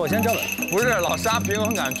站稳了，不是老沙平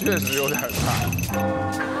衡感确实有点差，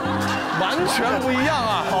完全不一样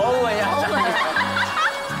啊！好稳呀！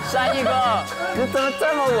山一哥，你怎么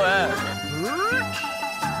这么稳？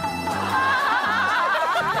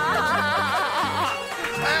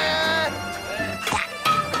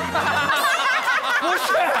不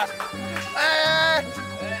是，哎，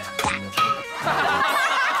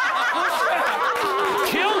不是，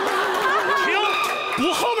停，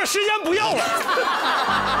我后边时间不要了，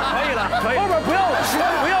可以了，后边不要了，时间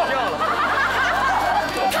不要了。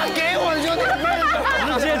他给我的就那个妹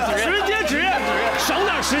子，直接指认，省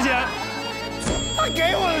点时间。他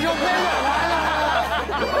给我的就妹子完了，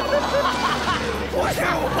我去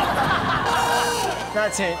我。那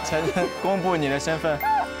请晨晨公布你的身份。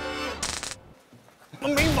我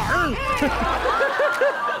没玩儿，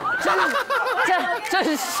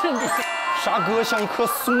真是你。沙哥像一棵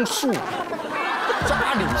松树，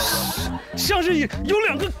扎里面，像是有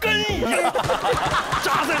2个根一样，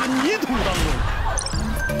扎在了泥土当中。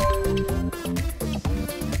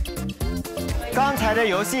刚才的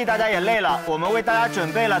游戏大家也累了，我们为大家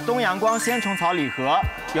准备了东阳光鲜虫草礼盒，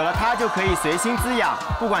有了它就可以随心滋养，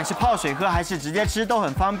不管是泡水喝还是直接吃都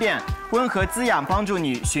很方便，温和滋养，帮助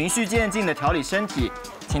你循序渐进的调理身体。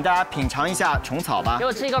请大家品尝一下虫草吧。给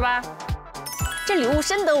我吃一个吧。这礼物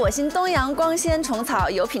深得我心，东阳光鲜虫草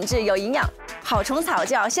有品质有营养，好虫草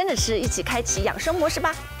就要鲜着吃，一起开启养生模式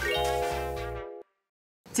吧。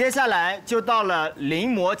接下来就到了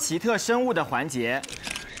临摹奇特生物的环节。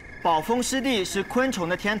宝丰湿地是昆虫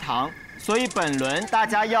的天堂，所以本轮大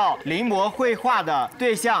家要临摹绘画的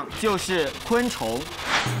对象就是昆虫。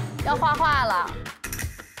要画画了。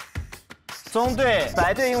棕队、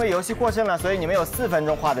白队因为游戏获胜了，所以你们有4分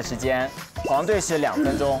钟画的时间，黄队是2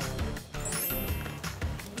分钟。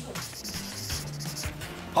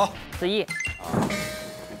好，子毅。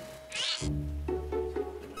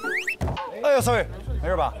哎呦 ，sorry， 没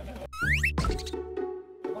事吧？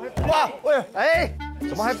哇，喂，哎，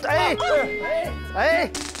怎么还哎？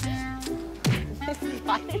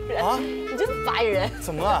白人啊！你真白人！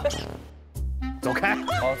怎么了？走开！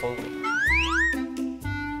好，走。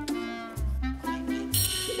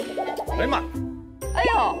哎呀妈！哎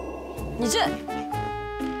呦，你这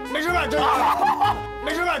没事吧？正好，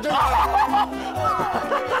没事吧？正好。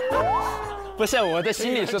不是，我的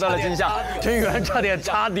心里受到了惊吓，真源差点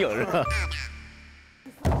插顶上。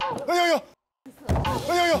哎呦呦！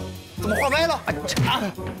哎呦呦！怎么画歪了？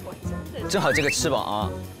正好这个翅膀啊！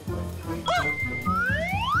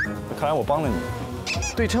看来我帮了你，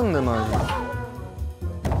对称的吗？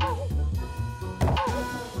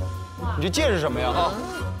你这戒指什么呀？啊！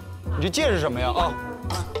你这戒指什么呀？啊！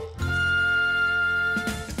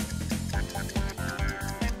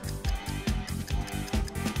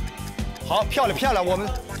好，漂亮漂亮，我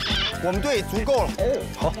们队足够了。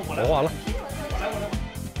好，我画了。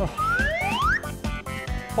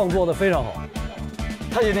创作的非常好，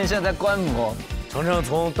他有点像在观摩。程程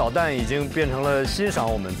从捣蛋已经变成了欣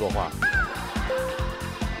赏我们作画。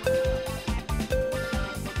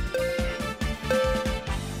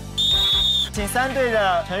请3队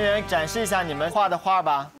的成员展示一下你们画的画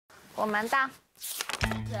吧。我们的，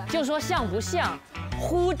就说像不像，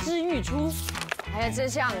呼之欲出。哎呀，真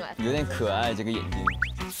像啊！有点可爱，这个眼睛，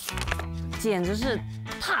简直是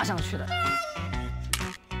踏上去的。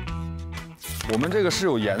我们这个是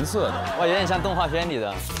有颜色的，哇，有点像动画片里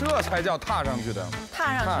的，这才叫踏上去的。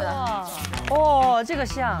踏上去的。哦，这个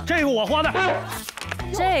像，这个我画的，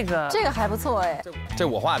这个还不错哎，这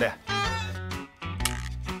我画的，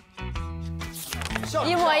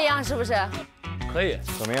一模一样是不是？可以，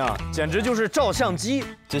怎么样？简直就是照相机，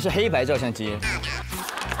只是黑白照相机。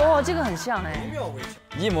哦，这个很像哎，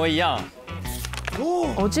一模一样。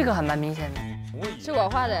哦，这个还蛮明显的，是我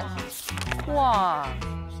画的。哇！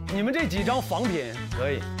你们这几张仿品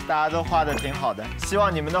可以，大家都画的挺好的，希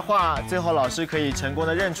望你们的画最后老师可以成功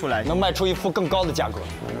的认出来，能卖出一幅更高的价格。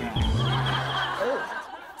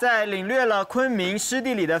在领略了昆明湿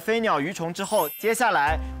地里的飞鸟鱼虫之后，接下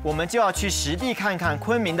来我们就要去实地看看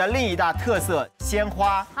昆明的另一大特色——鲜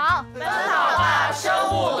花。好，奔跑吧，生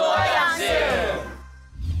物多样性。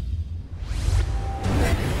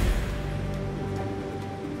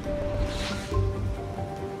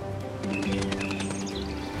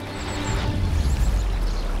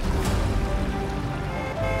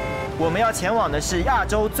我们要前往的是亚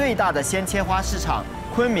洲最大的鲜切花市场——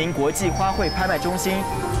昆明国际花卉拍卖中心。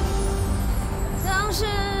当时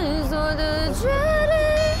做的决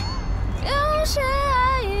定，有些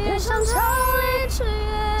爱也像逃离制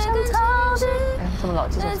约的逃避，这么老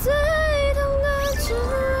记在最痛的滋味。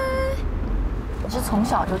你是从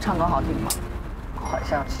小就唱歌好听吗？好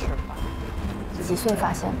像是吧。几岁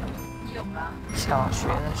发现的？小学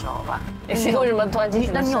的时候吧。你为什么突然间？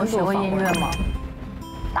那你有学过音乐吗？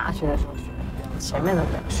大学的时候学，前面都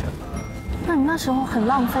没有学那你那时候很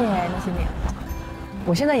浪费哎，那些年。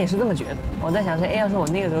我现在也是这么觉得。我在想说，哎，要是我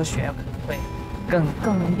那个时候学，可能会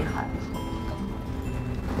更厉害。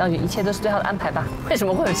那就一切都是最好的安排吧。为什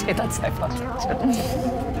么会有这段采访？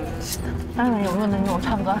当然有没有那种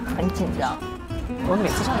唱歌很紧张？我每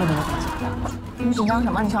次唱歌都会很紧张。你紧张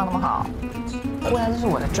什么？你唱那么好？忽然这是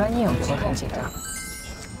我的专业，我就会很紧张。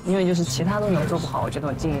因为就是其他都能做不好，我觉得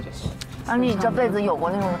我尽力就行。而你这辈子有过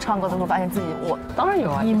那种唱歌的时候发现自己当然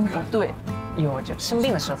有啊，音不对，有就生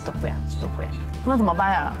病的时候都会啊，都会。那怎么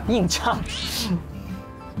办呀？硬唱，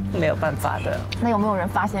没有办法的。那有没有人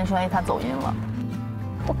发现说，哎，他走音了？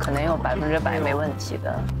不可能有100%没问题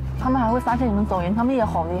的。他们还会发现你们走音，他们也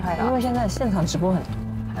好厉害啊。因为现在现场直播很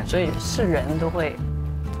多，所以是人都会。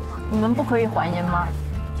你们不可以还音吗？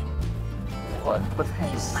我不太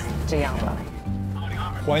这样吧。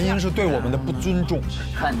还音是对我们的不尊重。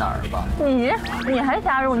看哪儿吧？你还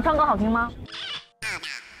加入？你唱歌好听吗？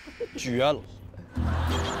绝了！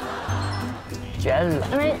绝了！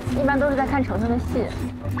因为一般都是在看程程的戏。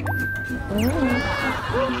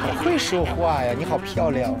好会说话呀，你好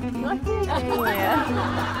漂亮。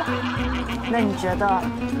那你觉得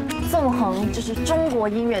纵横就是中国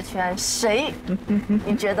音乐圈谁？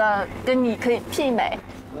你觉得跟你可以媲美？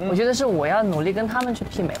我觉得是我要努力跟他们去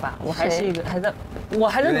媲美吧。我还是一个我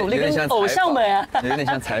还在努力跟偶像们呀。有点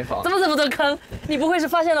像采访。怎么都坑？你不会是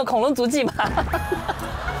发现了恐龙足迹吧？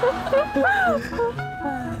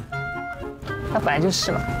他本来就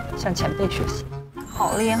是嘛，向前辈学习。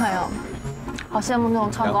好厉害哦！好羡慕那种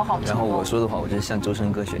唱歌好听。然后我说的话，我就是向周深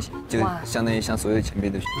哥学习，就相当于向所有前辈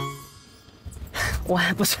都学习。我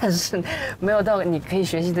还不算是没有到你可以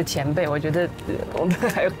学习的前辈，我觉得我们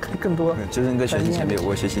还有更多。周深哥学习前辈，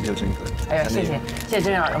我学习周深哥。哎呀，谢谢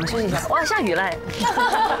郑老师，我们休息一下。哇，下雨了。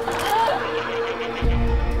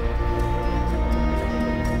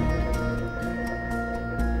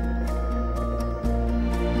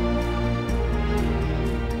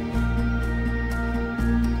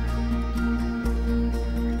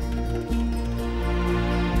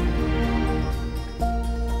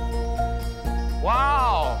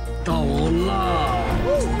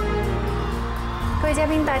各位嘉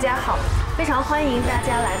宾，大家好，非常欢迎大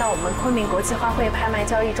家来到我们昆明国际花卉拍卖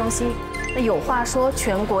交易中心。那有话说，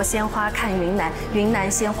全国鲜花看云南，云南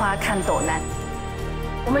鲜花看斗南。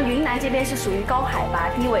我们云南这边是属于高海拔、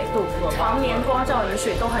低纬度，常年光照雨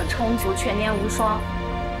水都很充足，全年无霜。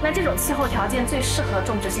那这种气候条件最适合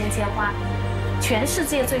种植鲜花。全世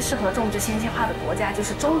界最适合种植鲜花的国家就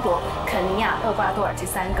是中国、肯尼亚、厄瓜多尔这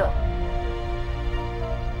3个。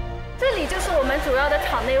这里就是我们主要的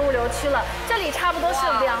场内物流区了，这里差不多是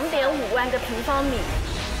2.5万个平方米。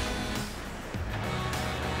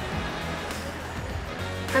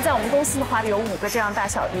那在我们公司的话，有5个这样大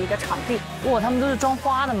小的一个场地。哇，他们都是装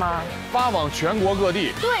花的吗？发往全国各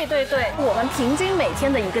地。对，我们平均每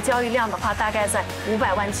天的一个交易量的话，大概在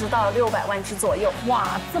500万只到600万只左右。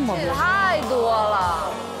哇，这么多，太多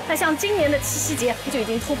了。那像今年的七夕节就已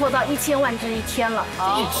经突破到1000万只一天了，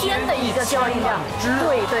一天的一个交易量。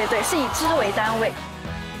对，是以只为单位。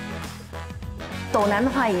斗南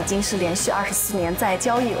的话，已经是连续24年在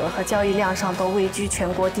交易额和交易量上都位居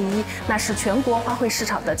全国第1，那是全国花卉市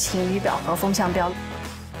场的晴雨表和风向标。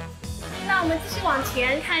那我们继续往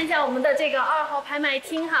前看一下我们的这个2号拍卖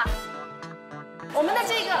厅哈。我们的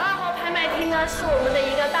这个2号拍卖厅呢，是我们的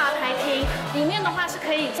一个大拍厅，里面的话是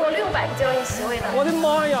可以做600个交易席位的。我的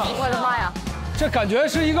妈呀！这感觉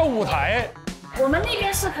是一个舞台。我们那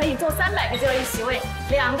边是可以做300个交易席位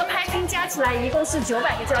，2个拍厅加起来一共是900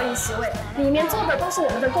个交易席位，里面坐的都是我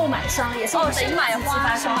们的购买商，也是我们的一买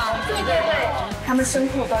花商。对，他们身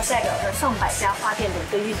后都代表着上百家花店的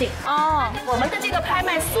一个预定。我们的这个拍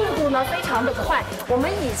卖速度呢非常的快，我们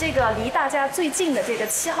以这个离大家最近的这个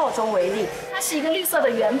7号钟为例，它是一个绿色的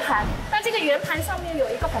圆盘，那这个圆盘上面有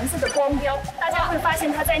一个红色的光标，大家会发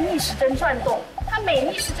现它在逆时针转动。它每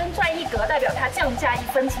逆时针转1格，代表它降价1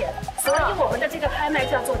分钱，所以我们的这个拍卖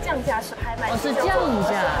叫做降价式拍卖。是降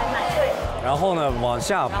价拍卖，对。然后呢，往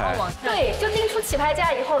下拍。对，就定出起拍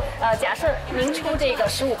价以后，假设您出这个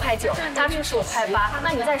15.9块，他出15.8块，那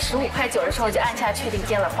你在15.9块的时候就按下确定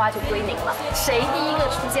键了，花就归您了。谁第一个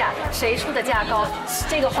出价，谁出的价高，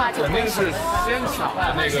这个花就归您。肯定是先抢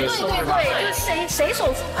的那个。对，就是谁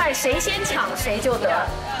手速快，谁先抢谁就得。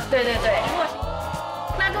对。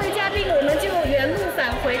那各位嘉宾，我们就原路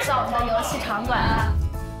返回到我们的游戏场馆啊。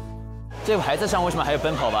这个牌子上为什么还有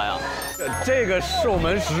奔跑吧呀？这个是我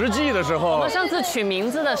们实际的时候，我们上次取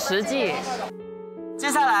名字的实际。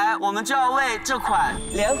接下来我们就要为这款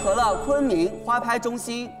联合了昆明花拍中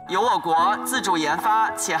心、由我国自主研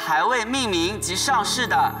发且还未命名及上市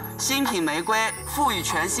的新品玫瑰赋予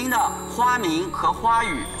全新的花名和花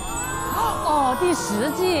语。哦，第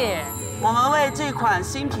10季。我们为这款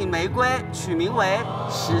新品玫瑰取名为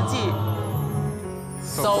10季。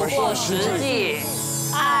走过10季，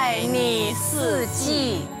爱你4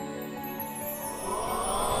季。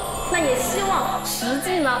那也希望10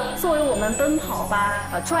季呢，作为我们奔跑吧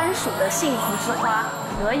专属的幸福之花，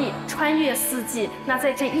可以穿越4季。那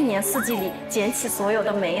在这1年4季里，捡起所有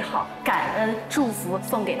的美好、感恩、祝福，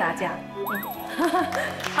送给大家。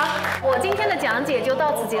好，我今天的讲解就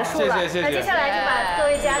到此结束了。谢谢。那接下来就把各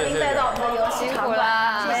位嘉宾带到我们的游戏场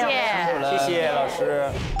馆。谢谢，谢谢老师。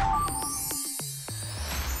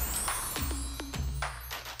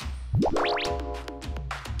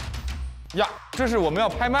呀，这是我们要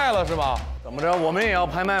拍卖了是吗？怎么着，我们也要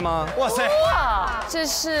拍卖吗？哇塞！哇，这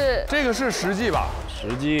个是10季吧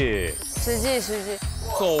？10季。10季。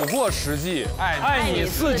走过10季，爱你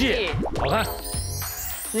4季，好看。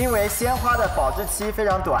因为鲜花的保质期非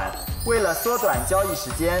常短，为了缩短交易时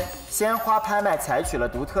间，鲜花拍卖采取了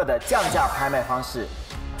独特的降价拍卖方式。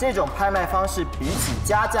这种拍卖方式比起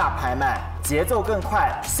加价拍卖，节奏更快，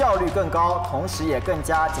效率更高，同时也更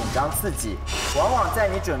加紧张刺激。往往在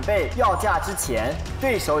你准备要价之前，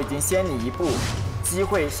对手已经先你一步，机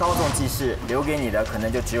会稍纵即逝，留给你的可能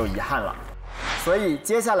就只有遗憾了。所以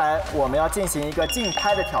接下来我们要进行一个竞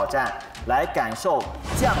拍的挑战，来感受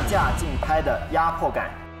降价竞拍的压迫感。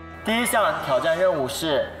第一项挑战任务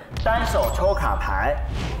是单手抽卡牌，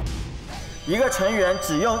一个成员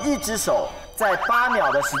只用1只手，在8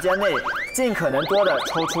秒的时间内，尽可能多的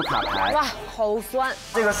抽出卡牌。哇，好酸！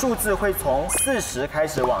这个数字会从40开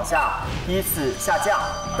始往下依次下降。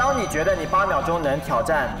当你觉得你8秒钟能挑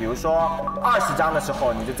战，比如说20张的时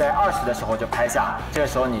候，你就在20的时候就拍下，这个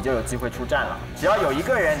时候你就有机会出战了。只要有1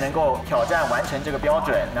个人能够挑战完成这个标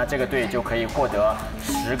准，那这个队就可以获得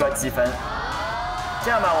10个积分。这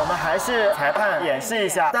样吧，我们还是裁判演示一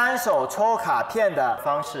下单手抽卡片的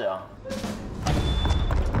方式啊。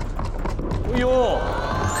哎呦！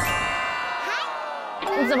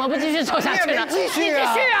你怎么不继续抽下去呢？继续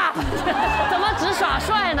啊！怎么只耍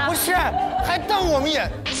帅呢？不是，还瞪我们眼。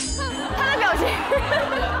他的表情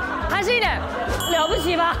还是一点了不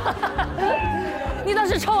起吧？你倒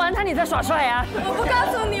是抽完他，你再耍帅呀！我不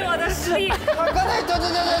告诉你我的实力。我刚才对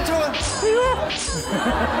抽完。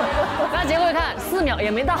那结果一看4秒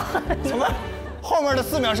也没到。什么？后面的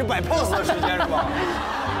4秒是摆 pose 的时间是吧？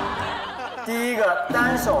第一个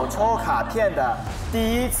单手抽卡片的第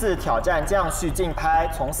1次挑战降序竞拍，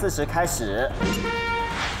从40开始。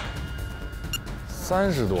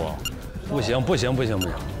30多，不行。不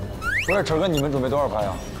是成哥，你们准备多少拍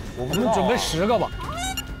啊？我们准备10个吧。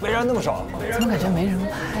为啥那么少？怎么感觉没人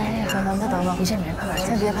拍呀？等，你先别拍，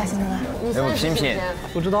先别拍，先别拍。有品品，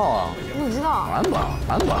不知道啊。不知道。玩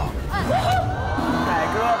吧。凯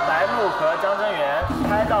哥、白鹿和张真源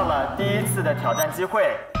拍到了第1次的挑战机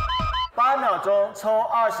会。8秒钟抽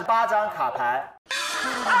28张卡牌。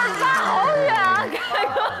28好远啊，凯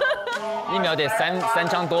哥。 1秒得3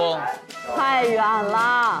张多。太远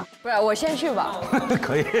了。不是，我先去吧。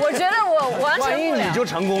可以。我觉得我完成不了。万一你就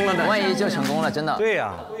成功了呢？万一就成功了，真的。对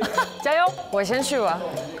呀。加油！我先去吧。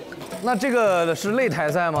那这个是擂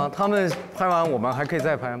台赛吗？他们拍完，我们还可以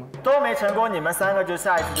再拍吗？都没成功，你们3个就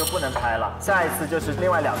下一次就不能拍了。下一次就是另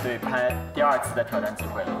外2队拍第2次的挑战机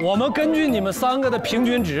会了。我们根据你们3个的平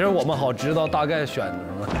均值，我们好知道大概选什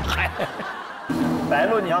么。白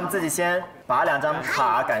鹿，你要么自己先把2张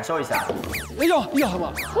卡感受一下。哎呦，好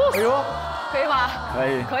吧。哎呦，可以吗？可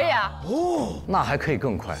以。可以啊。哦，那还可以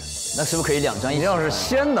更快。那是不是可以2张一起？你要是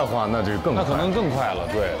先的话，那就更快。那可能更快了，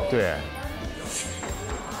对。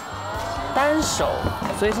单手，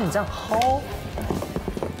所以是你这样薅，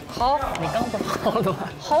你刚不薅的吗？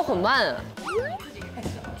薅很慢啊。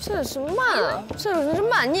这是慢啊，这是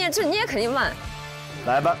慢，捏肯定慢。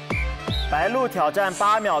来吧，白鹿挑战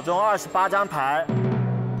8秒钟28张牌。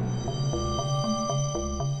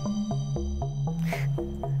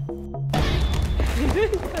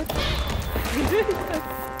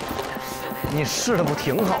你试的不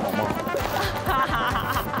挺好吗？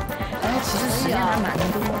哎，其实时间还蛮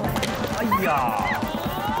多的。哎呀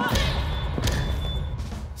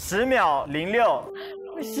，10秒06。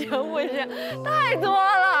不行，太多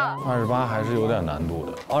了。28还是有点难度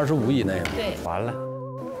的，25以内。对，完了，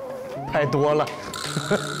太多了。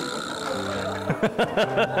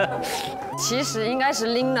其实应该是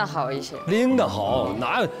拎的好一些。拎的好，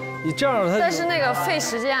哪有你这样他？但是那个费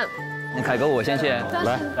时间。那凯哥，我先去。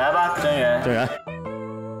来吧，真源。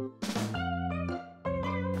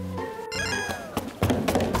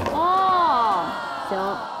哦，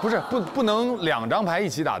行。不是不能2张牌一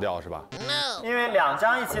起打掉是吧？因为2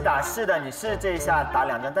张一起打，是的，你是这一下打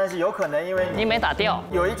2张，但是有可能因为你没打掉，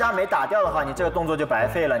有一张没打掉的话，你这个动作就白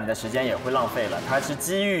费了，你的时间也会浪费了。它是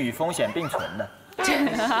机遇与风险并存的。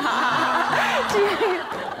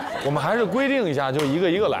我们还是规定一下，就一个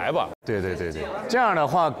一个来吧。对，这样的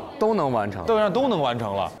话都能完成，都能完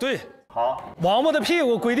成了。对，好，王八的屁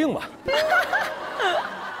股规定吧。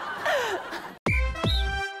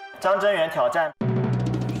张真源挑战。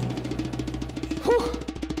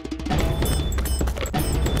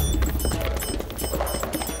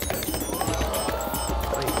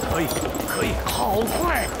可以，好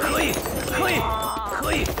快，可以。厉害！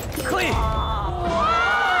可以。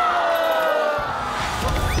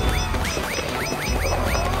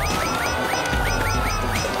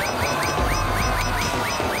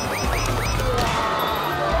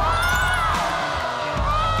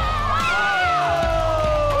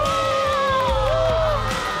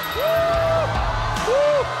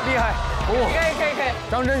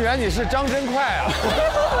张真源，你是张真快啊！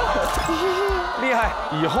厉害！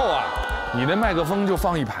以后啊，你那麦克风就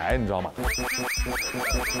放一排，你知道吗？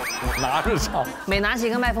拿着唱，每拿起一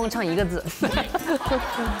个麦克风唱一个字。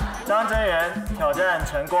张真源挑战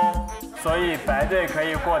成功，所以白队可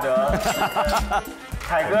以获得。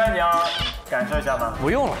凯哥，你要感受一下吗？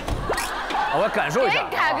不用了，我要感受一下。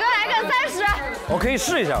给凯哥来个30。我可以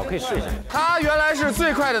试一下。他原来是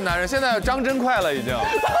最快的男人，现在张真快了已经。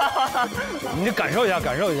你得感受一下，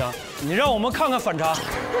你让我们看看反差。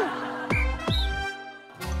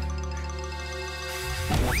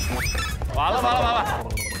完了！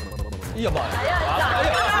哎呀妈呀！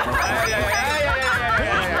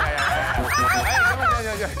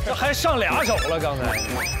行，这还上2手了，刚才。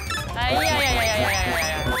哎呀！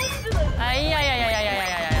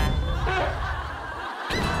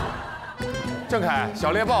郑恺，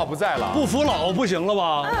小猎豹不在了，不服老不行了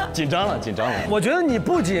吧？紧张了。我觉得你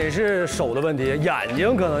不仅是手的问题，眼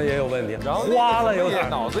睛可能也有问题，花了有点，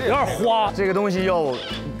脑子有点花。这个东西要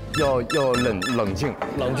冷静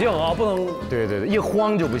啊，不能。对，一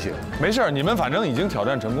慌就不行。没事，你们反正已经挑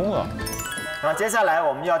战成功了。然后接下来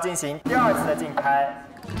我们要进行第2次的竞拍，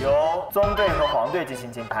由棕队和黄队进行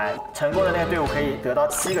竞拍，成功的那个队伍可以得到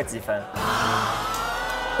7个积分。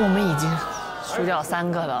我们已经输掉3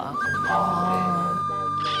个了。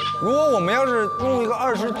如果我们要是弄一个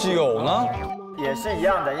29呢？也是一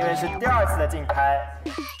样的，因为是第2次的竞拍。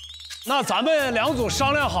那咱们2组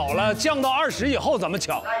商量好了，降到20以后咱们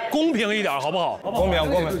抢，公平一点，好不好？公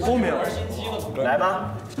平。来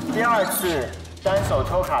吧，第2次单手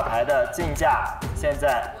抽卡牌的竞价现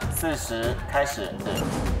在40开始。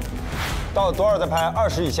到多少再拍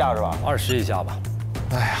？20以下是吧？20以下吧。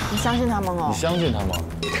哎呀，你相信他们吗？你相信他吗？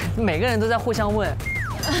每个人都在互相问。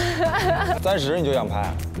30你就想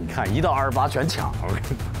拍？你看1到28全抢了。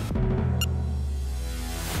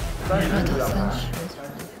28到30。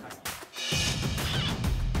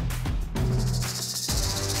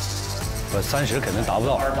我30肯定达不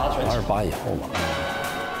到，28以后吧。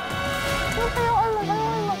他要摁了。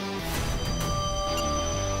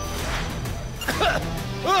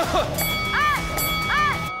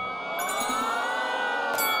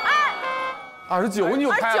 29你就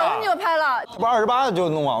拍了， 29你就拍了，这不28就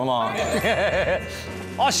弄完了吗？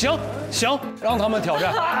啊，行，让他们挑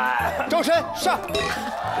战。周深上，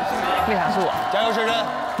为啥是我？加油，深深。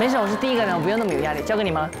没事，我是第一个人，我不用那么有压力，交给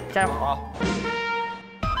你们了，加油。好。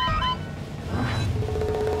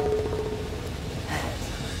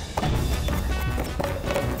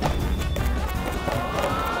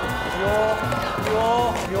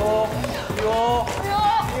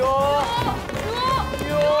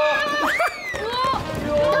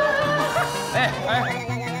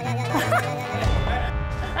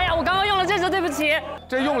哎呀，我刚刚用了这个，对不起。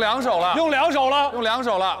这用2手了，用2手了。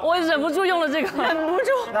我忍不住用了这个，忍不住。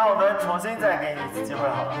那我们重新再给你一次机会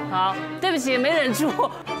好了。好，对不起，没忍住。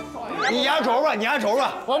你压轴吧，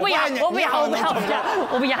我不压，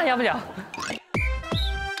压不了。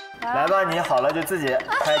来吧，你好了就自己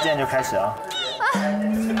拍键就开始啊。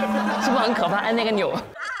是不是很可怕？按那个钮。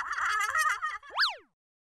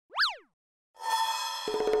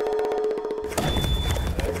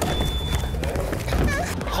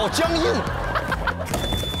 好僵硬，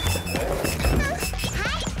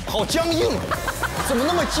好僵硬，怎么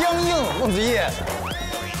那么僵硬？孟子义，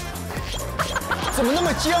怎么那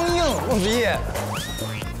么僵硬？孟子义，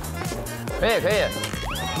可以，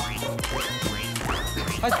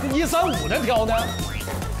还135的挑呢。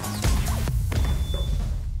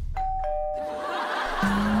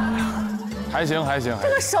还行。这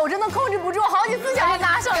个手真的控制不住，好几次想要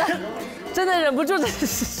拿上来，真的忍不住这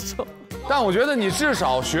手。 但我觉得你至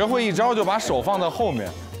少学会一招，就把手放在后面，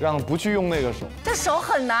让不去用那个手。这手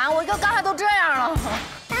很难，我刚才都这样了。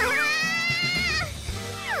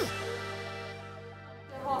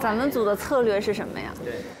咱们组的策略是什么呀？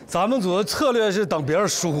咱们组的策略是等别人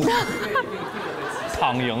输，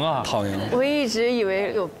躺赢啊，躺赢。我一直以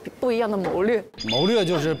为有不一样的谋略。谋略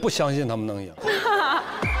就是不相信他们能赢。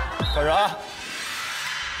开始啊！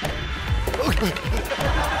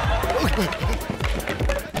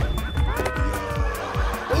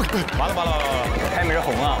完了，开门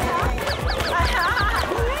红啊！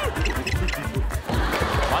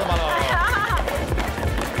完了！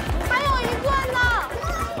还有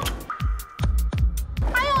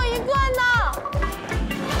一罐呢，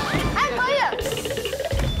哎，可以。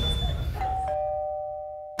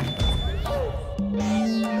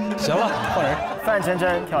行了，换人。范丞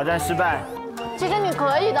丞挑战失败。其实你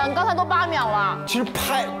可以的，你刚才都8秒了。其实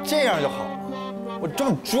拍这样就好，我这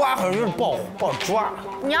么抓可是不好抓。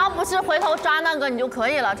你要不是回头抓那个，你就可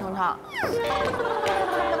以了，程程。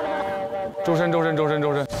周深，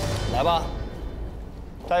来吧，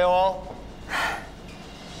加油哦！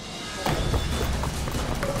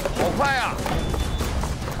好快呀！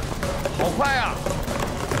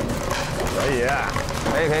可以。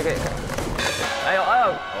哎呦，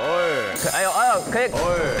可以，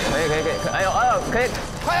哎呦，可以，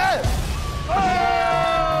快！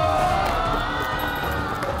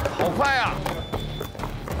好快呀！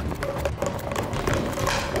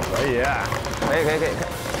可以，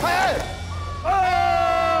快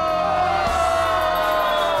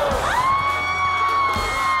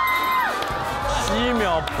！7秒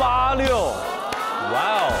86，哇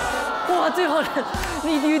哦！哇，最后一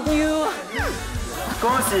丢丢。恭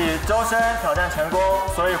喜周深挑战成功，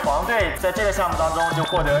所以黄队在这个项目当中就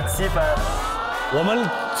获得7分。我们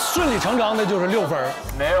顺理成章的就是6分。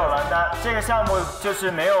没有了，那这个项目就是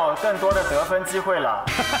没有更多的得分机会了。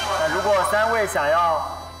那如果3位想要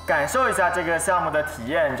感受一下这个项目的体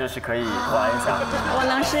验，就是可以玩一下。我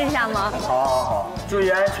能试一下吗？好，注意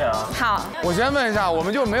安全啊。好。我先问一下，我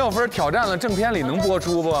们就没有分挑战了，正片里能播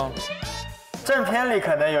出不？正片里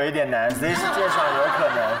可能有一点难 ，Z 世界上有可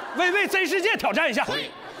能。为 Z 世界挑战一下，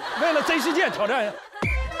为了 Z 世界挑战一下。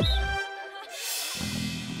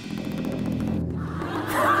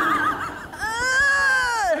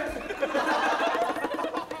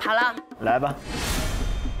好了，来吧。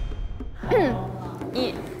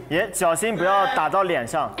1。小心不要打到脸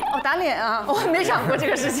上。哦，打脸啊！我没想过这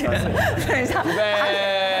个事情。等一下，预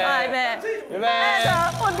备，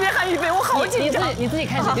我别喊预备，我好紧张。你自己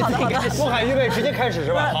开始，不喊预备，直接开始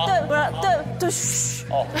是吧？好。对，不是，对，嘘。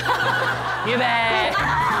哦。预备。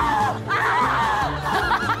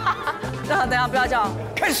等一下，不要叫。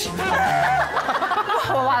开始。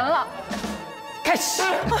我完了。开始。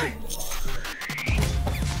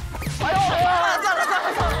哎呦，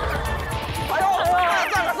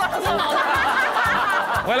算了。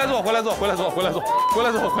回来坐。算了。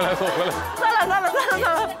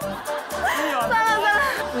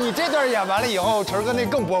你这段演完了以后，成哥那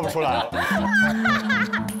更播不出来了。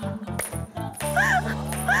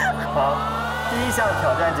好，第1项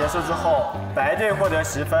挑战结束之后，白队获得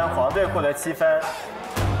10分，黄队获得7分。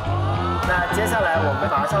那接下来我们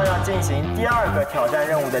马上要进行第2个挑战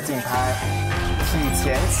任务的竞拍，体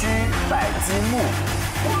前屈摆积木，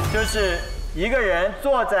就是一个人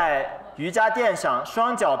坐在瑜伽垫上，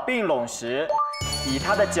双脚并拢时，以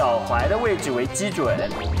他的脚踝的位置为基准，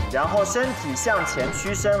然后身体向前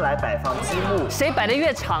屈伸来摆放积木。谁摆得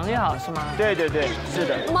越长越好，是吗？对，是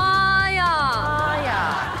的。妈呀！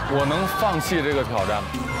我能放弃这个挑战吗？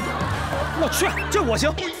我去，这我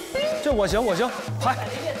行，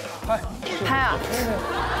拍啊！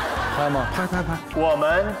拍吗？拍。我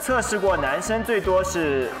们测试过，男生最多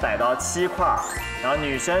是摆到7块，然后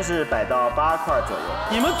女生是摆到8块左右。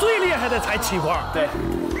你们最厉害的才7块。对。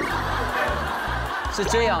是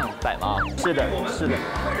这样摆吗？是的。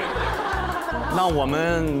那我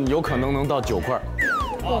们有可能能到9块。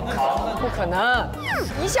不可能！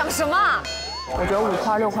你想什么？我觉得5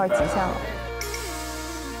块6块极限了。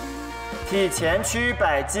体前屈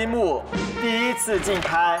摆积木第1次竞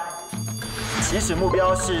拍，起始目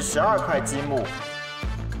标是12块积木。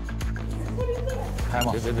拍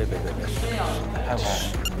吗？别，拍好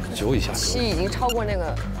，9以下。7已经超过那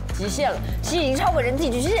个极限了，7已经超过人体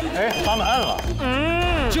极限。哎，他们摁了。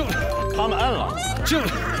他们摁了。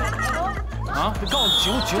啊？你告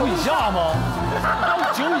诉9以下吗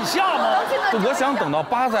？9以下吗？我想等到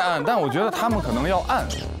8再按，但我觉得他们可能要按。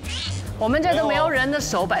我们这都没有人的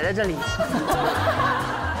手摆在这里。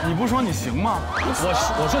你不说你行吗？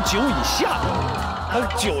我说9以下，他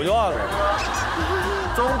9就按了。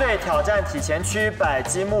中队挑战体前屈摆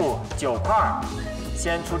积木9块，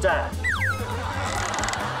先出战。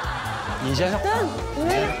你先上，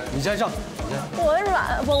你先上，我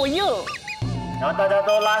软不我硬。然后大家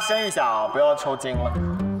都拉伸一下啊，不要抽筋了。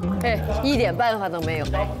哎，一点办法都没有，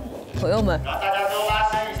朋友们。然后大家都拉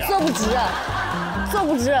伸一下。坐不直，坐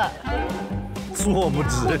不直，坐不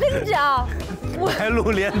直。我跟你讲，白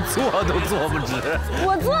鹿连坐都坐不直。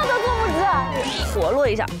我坐都坐不直，活络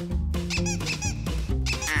一下。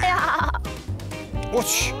哎呀，我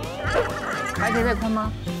去，还可以再宽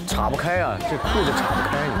吗？岔不开啊，这裤子岔不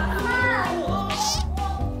开你。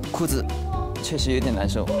裤子确实有点难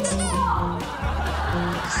受。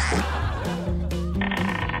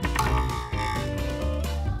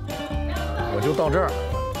我就到这儿。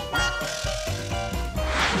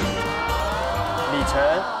李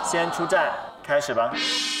晨先出战，开始吧。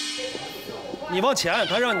你往前，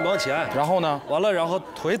他让你往前，然后呢？完了，然后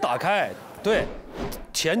腿打开，对，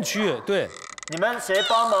前屈，对。你们谁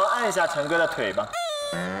帮忙按一下陈哥的腿吧？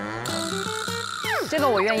这个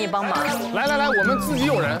我愿意帮忙。来来来，我们自己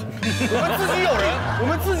有人，我们自己有人，我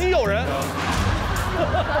们自己有人。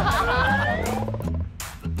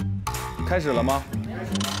开始了吗？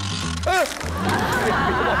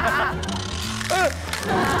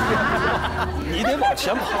你得往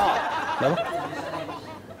前爬，来吧。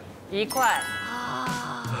1块。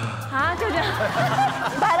啊，就这样，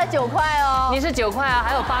拍了9块哦。你是9块啊，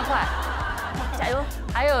还有8块，加油！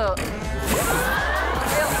还有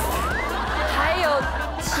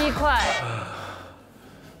7块。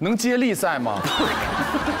能接力赛吗？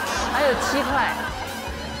还有7块。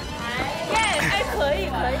耶，哎，可以，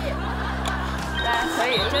来，可以，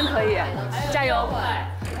真可以，加油！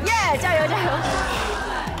耶，加油！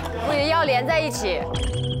不也要连在一起，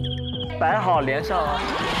摆好连上啊。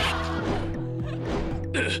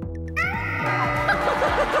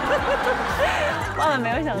万万没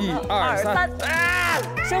有想到，1、2、3，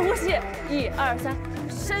深呼吸，1、2、3，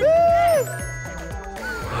深。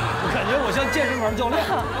我感觉我像健身房教练。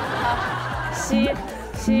吸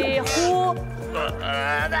呼。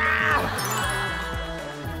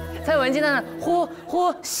蔡文静在那呼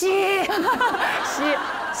吸，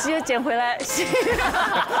吸捡回来，吸。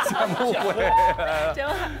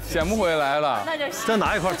捡不回来了。那就再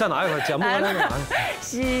拿一块，捡不回来再拿。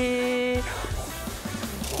吸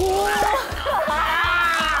呼。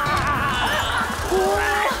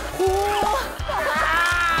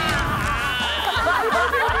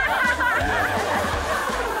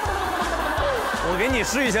我给你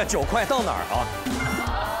试一下9块到哪儿啊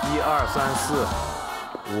？1、2、3、4、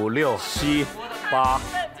5、6、7、8、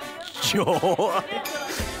9。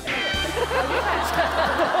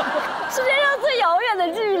世界上最遥远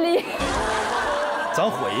的距离。咱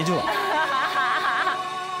回去了。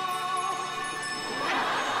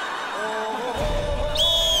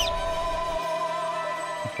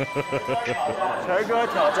陈哥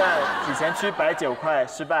挑战体前屈摆9块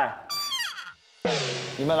失败。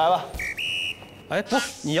你们来吧。哎，不，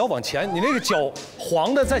你要往前，你那个脚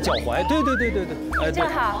黄的在脚踝，对，哎，这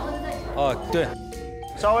样好。啊，对，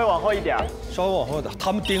稍微往后一点，稍微往后点，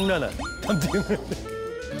他们盯着呢，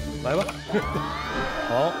来吧，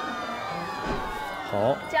好，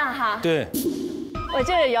这样哈。对，我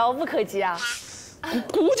这遥不可及啊。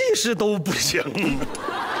估计是都不行。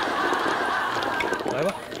来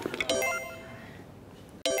吧。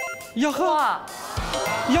呀呵，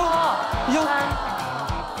呀。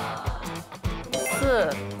4，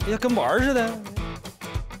呀，跟玩似的。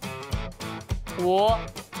5，1、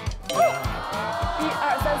2、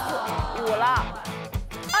3、4、5了。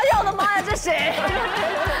哎呀，我的妈呀，这谁？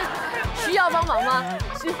需要帮忙吗？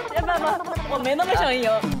要帮忙，我没那么想赢。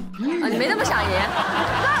啊，你没那么想赢？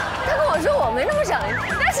他跟我说我没那么想赢，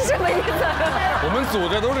那是什么意思？我们组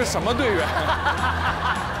的都是什么队员？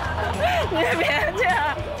你别这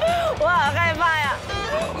样，我好害怕呀。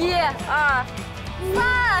1、2、3。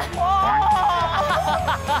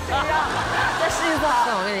再试一次啊！那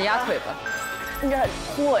我给你压腿吧。你这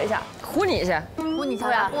呼我一下，呼你一下，呼你一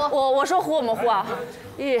下。我说呼我们呼啊。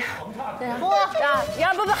1，呼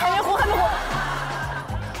呀！不，还没呼。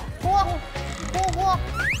呼。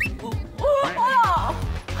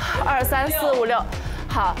2、3、4、5、6，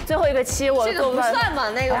好，最后一个7，我这个不算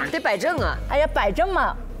吧？那个得摆正啊。哎呀，摆正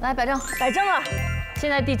嘛，来摆正了。现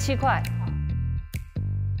在第7块。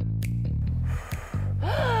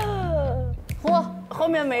呼，后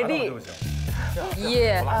面没力。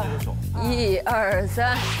 1、2、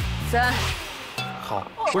3。好，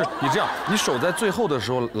不是你这样，你手在最后的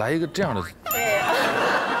时候来一个这样的，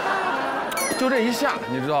就这一下，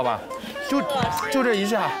你知道吧？就这一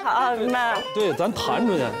下。好，明白了。对，咱弹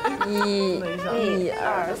出去。1、2、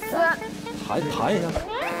3。弹一下。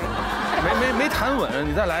没弹稳，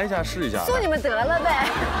你再来一下试一下。送你们得了呗。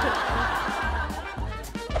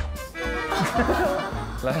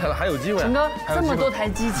来，还有机会。陈哥，这么多台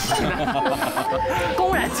机器呢，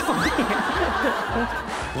公然作弊。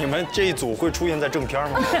你们这一组会出现在正片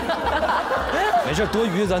吗？没事，多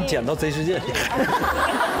余咱剪到 Z 世界去。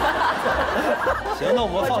行，那我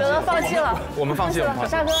们放弃了。我们放弃了。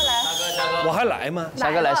沙哥来。我还来吗？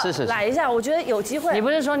沙哥来试试。来一下，我觉得有机会。你不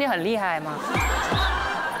是说你很厉害吗？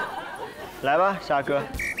来吧，沙哥。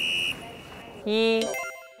1，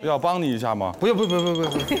要帮你一下吗？不用。2，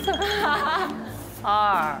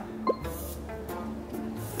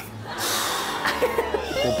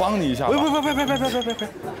我帮你一下吧。别，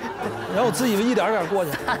让我自己一点点过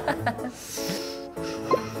去。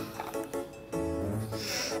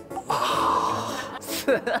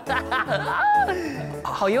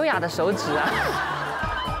好优雅的手指啊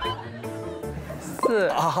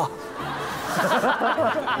！4啊，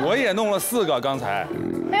我也弄了4个，刚才。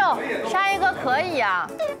哎呦，沙一哥可以啊，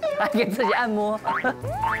还给自己按摩。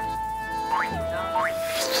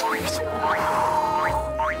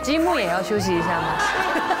积木也要休息一下吗？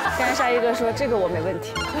刚才沙一哥说这个我没问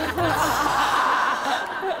题。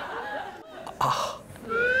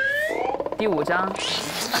第5张。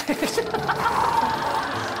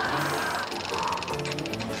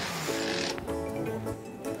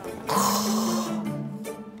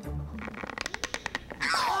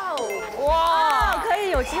哇，可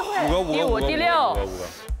以有机会。第5、第6。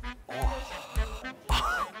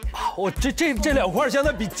我这2块现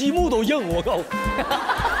在比积木都硬，我告诉你。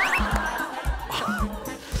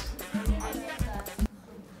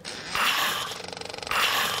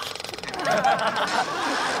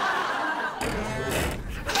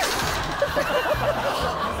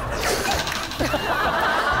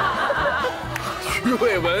鱼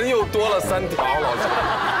尾纹又多了3条，老师。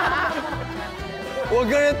我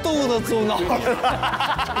跟人肚子阻挠了。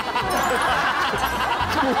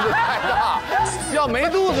肚子太大，要没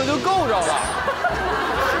肚子就够着了。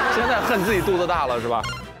现在恨自己肚子大了是吧？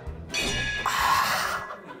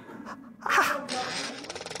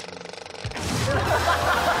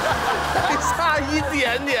还差一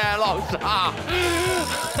点点，老沙，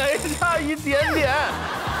还差一点点。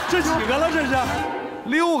这几个了？这是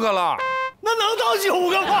6个了。那能到9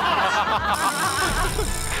个吗？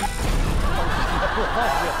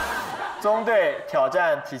中队挑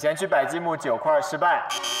战提前去摆积木9块失败，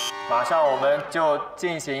马上我们就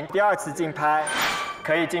进行第2次竞拍，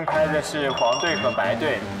可以竞拍的是黄队和白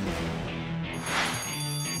队。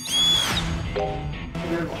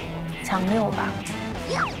抢6吧。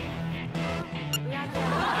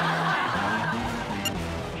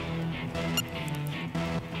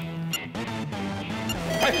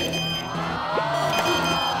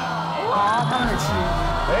哦，他们很气。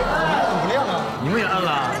哎，怎么不亮啊？你们也按了？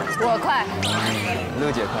我快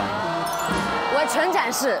，6姐快。我纯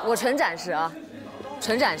展示啊，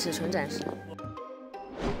纯展示。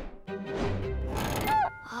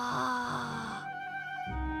啊！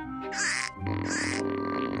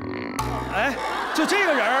哎，就这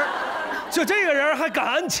个人还敢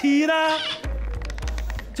按7呢？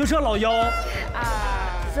就这老妖。2、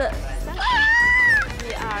4、1、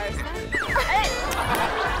2、3，哎！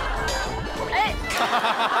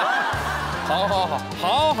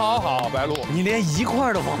好，白鹿，你连1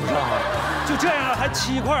块都放不上，就这样还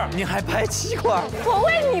7块，你还拍7块？我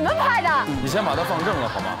为你们拍的。你先把它放正了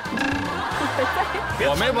好吗？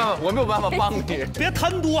我没有办法帮你。别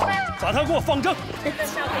贪多，把它给我放正。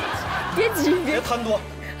别急，别贪多。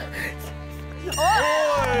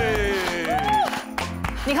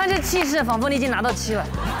你看这气势，仿佛你已经拿到7了。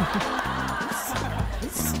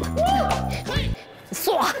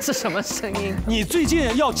唰，是什么声音？你最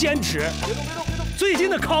近要坚持，最近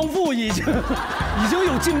的康复已经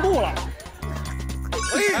有进步了。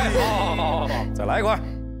好，再来一块。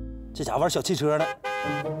这家伙玩小汽车呢。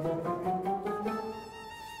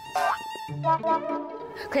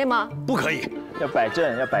可以吗？不可以，要摆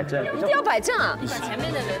正。一定要摆正啊！前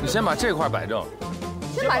面的人，你先把这块摆正。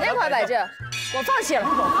先把这块摆正，我放弃了。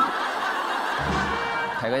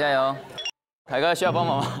凯哥加油！凯哥需要帮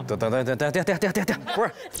忙吗？等，不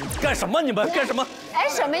是，干什么？你们干什么？哎，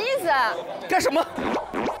什么意思？干什么？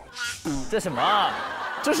这什么？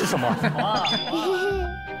这是什么？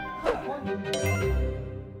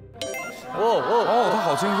他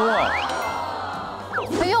好轻松啊！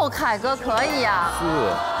哎呦，凯哥可以呀！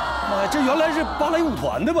妈呀，这原来是芭蕾舞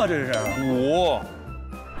团的吧？这是5。啊，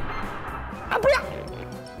不要！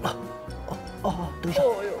对不起，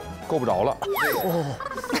够不着了。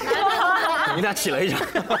你俩起来一下。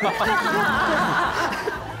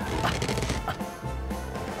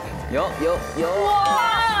有。哇，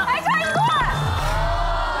还差1块！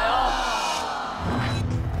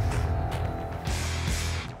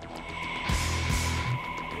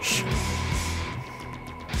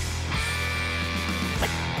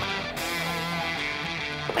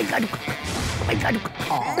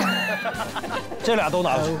这俩都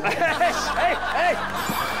拿过去。哎，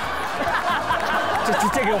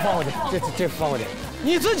这给我放过去，这放过去。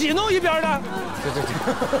你自己弄一边的。这，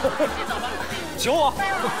求我。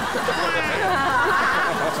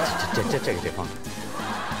这个放。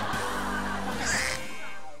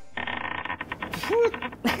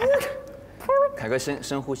凯哥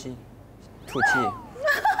深呼吸，吐气。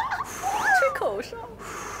吹口哨。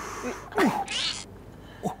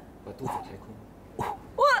把肚子开空。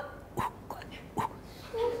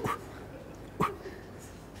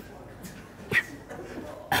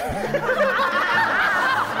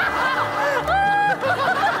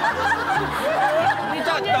你等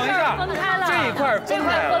一下，分开了，这一块分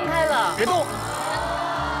开了，别动。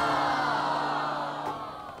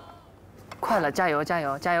快了，加油，凯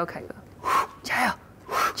哥，加油！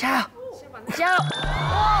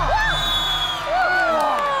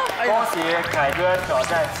恭喜凯哥挑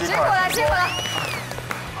战7块。辛苦了！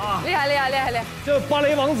厉害！这芭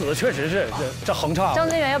蕾王子确实是这横叉。张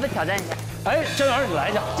真源要不要挑战一下？哎，真源你来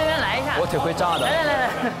一下。真源来一下。我腿会炸的。来，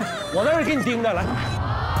我在这给你盯着来。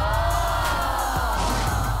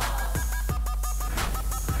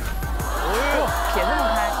撇这么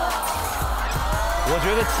开。我觉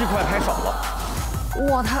得7块拍少了。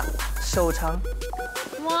哇，他手长。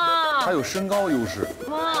哇。他有身高优势。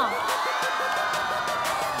哇。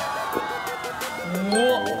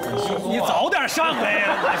你早点上来呀！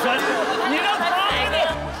我说，你让他，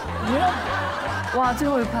哇，最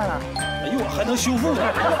后一块了。哎呦，还能修复呢！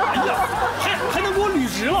哎呀，还能给我捋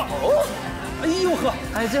直了。哎呦呵，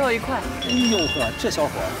还有最后一块。哎呦呵，这小伙。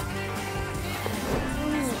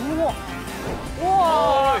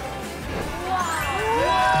哇！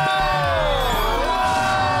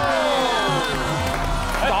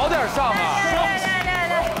早点上啊！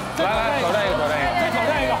来，挑战一个，再挑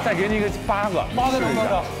战一个，再给你一个8个能不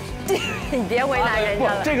能？你别为难人家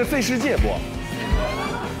了。这个 Z 世界播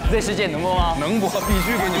，Z 世界能播吗？能播，必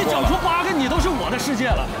须给你播。你整出8个，你都是我的世界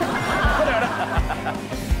了，快点的。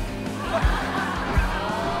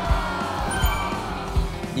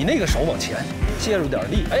你那个手往前介入点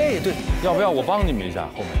力，哎，对，要不要我帮你们一下？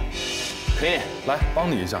后面可以，来帮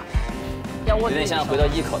你一下。有点像回到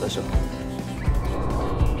艺考的时候。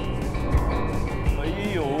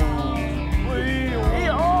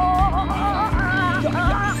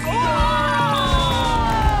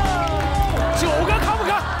9个看不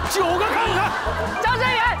看？9个看不看？张真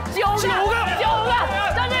源9个，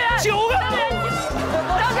张真源9个，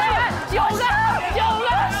张真源9个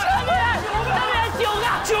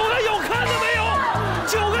，9个有看的没有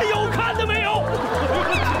？9个有看的没有？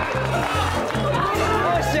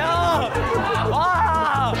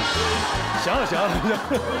行，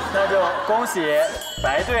那就恭喜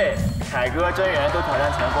白队凯哥、真源都挑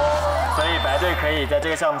战成功，所以白队可以在这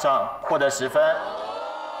个项目上获得10分。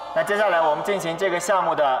那接下来我们进行这个项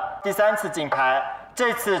目的第3次竞拍，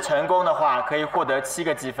这次成功的话可以获得7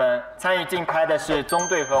个积分。参与竞拍的是棕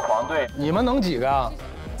队和黄队。你们能几个啊？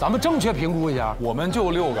咱们正确评估一下。我们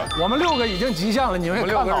就6个，我们6个已经极限了，你们也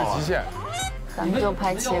看到了。6个是极限。咱们就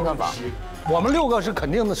拍7个吧。我们6个是肯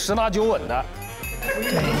定的10拿9稳的。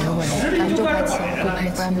对，如果咱们就拍7个，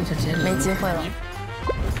不然就直接没机会了。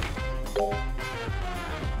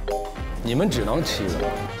你们只能7个。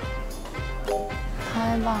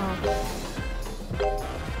拍吧。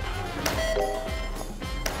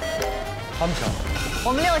他们抢，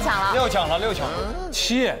我们6抢了。 6抢了。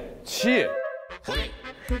7。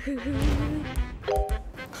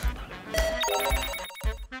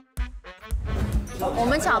我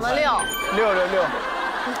们抢了6。6。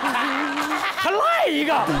还赖一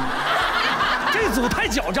个，这组太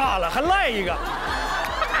狡诈了，还赖一个。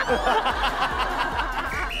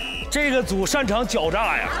这个组擅长狡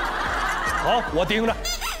诈呀。好，我盯着。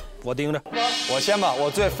我先吧，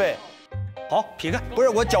我最废。好，劈开。不是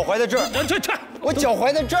我脚踝在这儿。去，我脚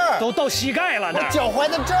踝在这儿，都到膝盖了。我脚踝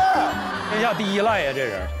在这儿。天下第一赖呀，这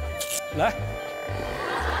人。来。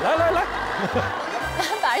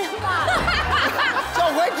把人骂了。脚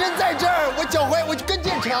踝真在这儿，我脚踝我就跟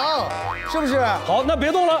腱长，是不是？好，那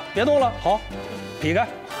别动了。好，劈开。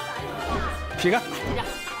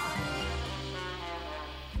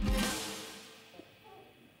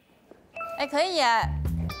哎，可以耶。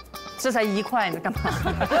这才1块，你干嘛？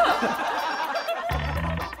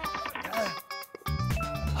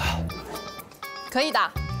可以的，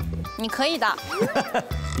你可以的。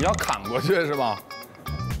你要砍过去是吧？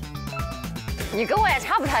你跟我也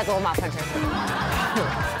差不太多嘛，范丞丞。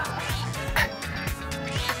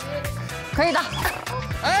可以的。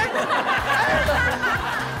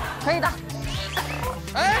可以的。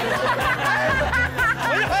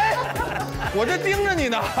我这盯着你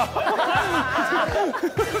呢。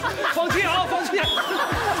放弃啊，放弃！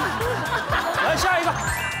来下一个，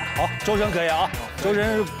好，周深可以啊，周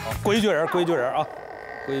深是规矩人，规矩人啊，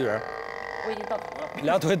规矩人。我已经到头了。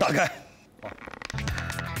俩腿打开。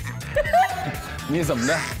你怎么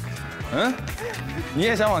的？嗯？你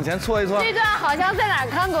也想往前搓一搓？这段好像在哪儿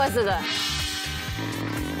看过似的。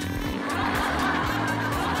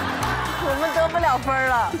我们得不了分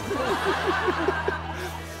了。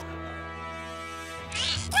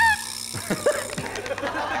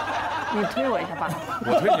你推我一下吧。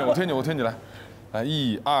我推你，我推你，我推你来，来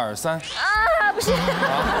1、2、3。啊，不是。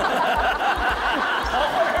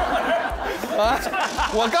啊！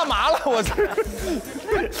我干嘛了？我这。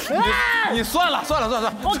你算了。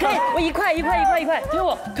我可以，我一块，推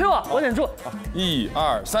我，我忍住。1、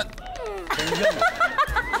2、3。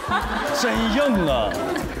真硬啊！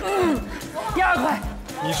第2块。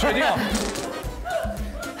你确定？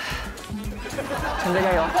陈哥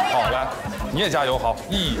加油！好，来，你也加油，好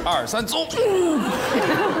，1、2、3，走！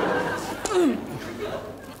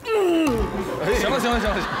行了，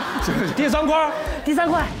第3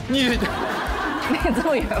块，你没这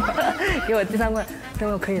么远吧？给我第3块，这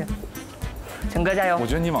个可以的。陈哥加油！我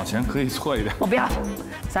觉得你往前可以错一点。我不要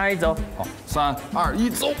，3、2、1走。好，3、2、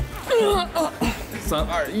1走。3、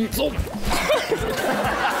2、1走。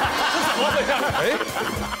怎么回事？哎，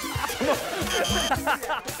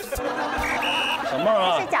小妹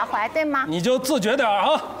啊，是脚踝对吗？你就自觉点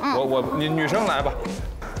啊。你女生来吧。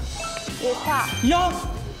1块。呀，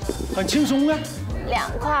很轻松啊。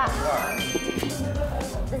2块。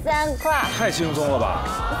3块。太轻松了吧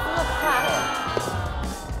？4块。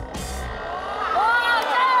哇，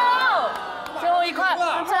加油！最后1块，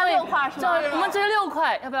最后6块是吗？我们只有6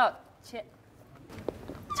块，要不要切？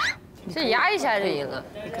这压一下就赢了，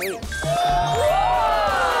可以。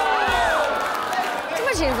这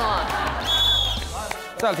么轻松啊！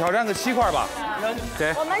再挑战个7块吧。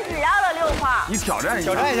给。我们只要了6块。你挑战一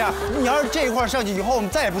下。挑战一下，你要是这一块上去以后，我们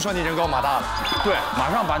再也不说你人高马大了。对，马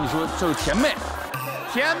上把你说这个甜妹。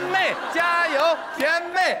甜妹加油！甜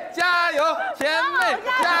妹加油！甜妹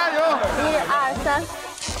加油！1、2、3。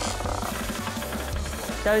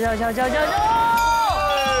加油！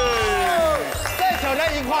再挑战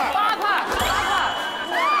1块。8块。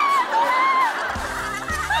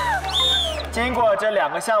经过这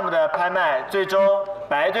2个项目的拍卖，最终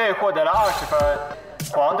白队获得了20分，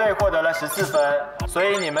黄队获得了14分。所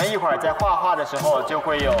以你们一会儿在画画的时候就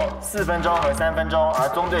会有4分钟和3分钟，而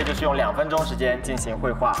棕队就是用2分钟时间进行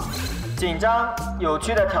绘画。紧张有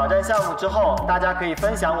趣的挑战项目之后，大家可以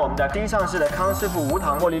分享我们的新上市的康师傅无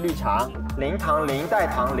糖茉莉绿茶，零糖、零代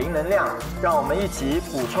糖、零能量，让我们一起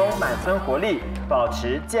补充满分活力，保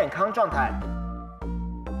持健康状态。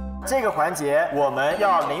这个环节我们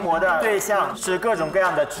要临摹的对象是各种各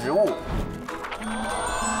样的植物。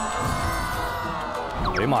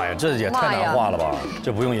哎呀妈呀，这也太难画了吧！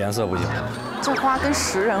这不用颜色不行。这花跟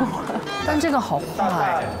食人花，但这个好画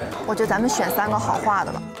哎。我觉得咱们选3个好画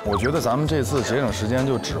的吧。我觉得咱们这次节省时间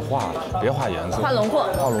就只画了，别画颜色。画轮廓。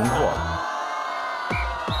画轮廓。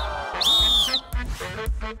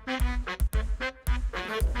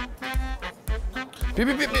别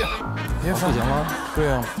不行了。对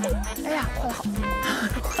呀。哎呀，画得好，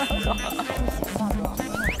画得好。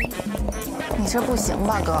你这不行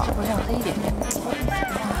吧，哥？这不是要黑一点点？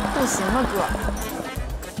不行啊，哥。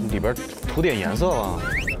里边涂点颜色吧。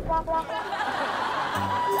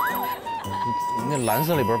那蓝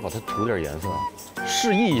色里边把它涂点颜色，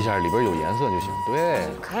示意一下里边有颜色就行。对，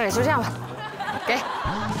可以，就这样吧。给。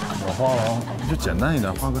我画了啊，你就简单一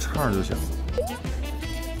点，画个叉就行。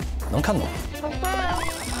能看懂。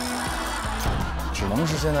只能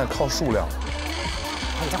是现在靠数量。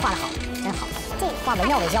你这画的好，真好，这画惟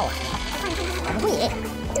妙惟肖啊，很过瘾。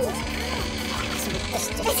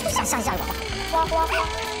上画。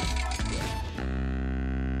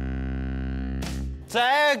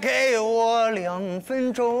再给我2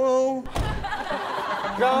分钟，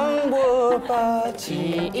让我把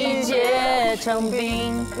记忆结成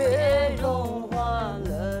冰，别融化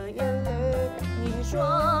了眼泪，你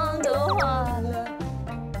霜都化了。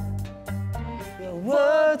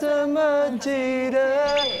我怎么记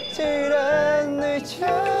得你将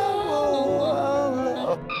我忘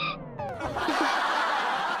了。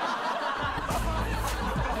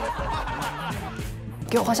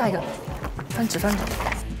给我画下一个，翻纸。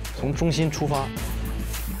从中心出发，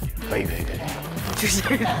可以。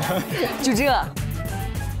就这。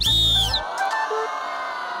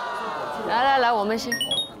来，我们先。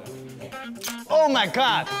Oh my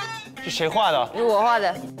god！ 是谁画的？是我画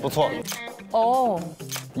的。不错。哦，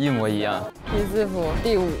一模一样。第4幅、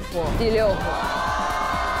第5幅、第6幅。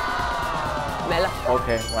没了。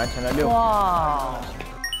OK， 完成了6。哇，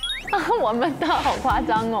我们的好夸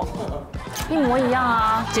张哦，一模一样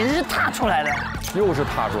啊，简直是踏出来的。又是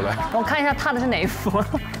踏出来。我看一下踏的是哪一幅。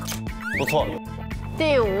不错。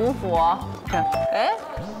第5幅，看，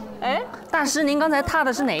哎，大师，您刚才踏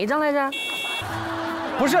的是哪一张来着？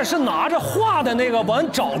不是，是拿着画的那个往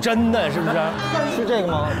找真的，是不是？是这个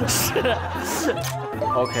吗？是。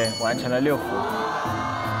OK， 完成了6幅。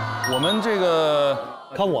我们这个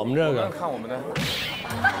看我们这个，看我们的。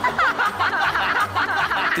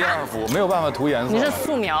第2幅没有办法涂颜色。你是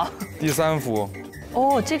素描。第3幅。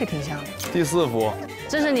哦，这个挺像。第4幅。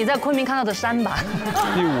这是你在昆明看到的山吧？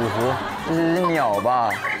第5幅。这是鸟吧？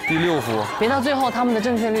第6幅。别到最后，他们的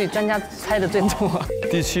正确率专家猜的最多。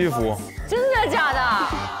第7幅。真的假的？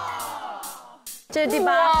这是第8幅。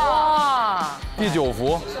哇！第9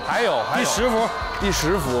幅，还有第10幅，第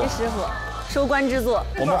10幅，收官之作。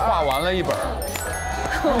我们画完了一本，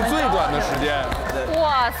用最短的时间。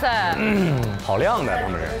哇塞！好亮的他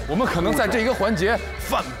们是。我们可能在这一个环节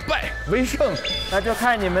反败为胜。那就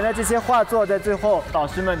看你们的这些画作在最后，导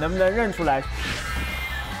师们能不能认出来。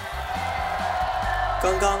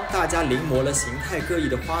刚刚大家临摹了形态各异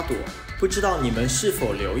的花朵，不知道你们是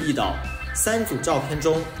否留意到，3组照片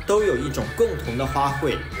中都有一种共同的花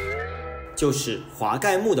卉，就是华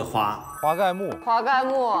盖木的花。华盖木，华盖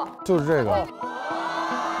木就是这个。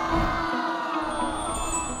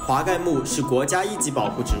华盖木是国家1级保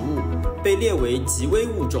护植物，被列为极危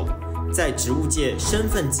物种，在植物界身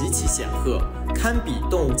份极其显赫，堪比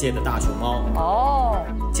动物界的大熊猫。哦。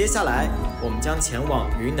接下来，我们将前往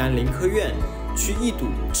云南林科院，去一睹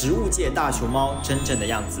植物界大熊猫真正的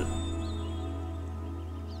样子。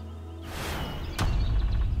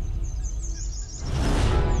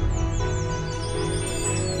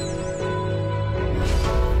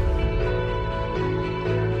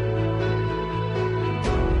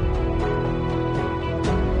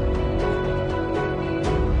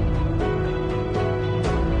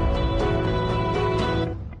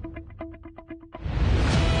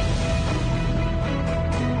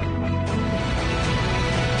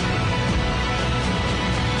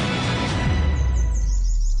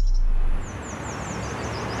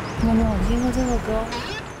你有没有听过这首歌？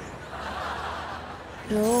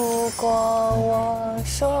如果我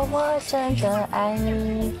说我真的爱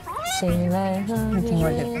你，谁来和你？听过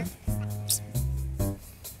这个？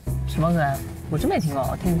什么歌？我真没听过，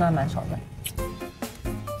我听的歌还蛮少的。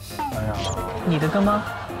哎呀，你的歌吗？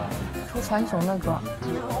出传雄的歌。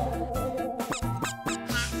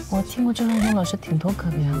我听过郑中基老师挺多歌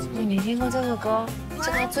的样子。你没听过这个歌？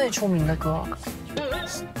是他最出名的歌。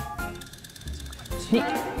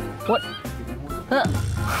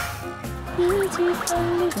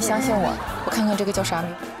你相信我，我看看这个叫啥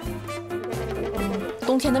名？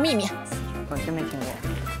冬天的秘密。我真没听过。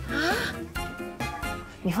啊？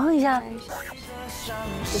你放一下。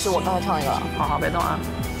这是我刚才唱一个，好，别动啊。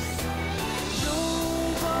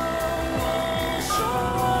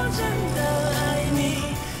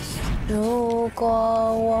如果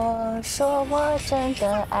我说我真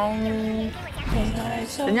的爱你。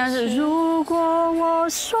人家是如果我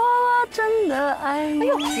说我真的爱你。哎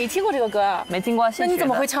呦，你听过这个歌啊？没听过，那你怎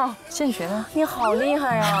么会唱？现学的。你好厉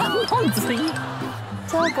害呀！孟子义。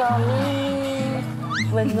这个谜，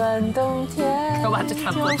温暖冬天，我把这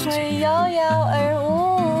唱过就会遥遥而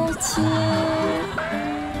无期。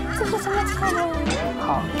这是什么唱的？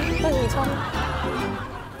好，那你唱。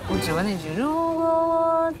我只问那句：如果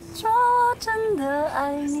我说我真的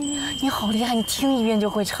爱你。你好厉害，你听一遍就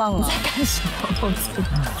会唱了。你在干什么？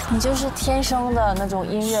你就是天生的那种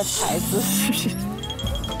音乐才子。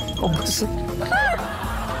我不是。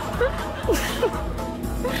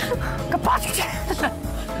个八去！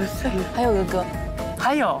还有一个歌，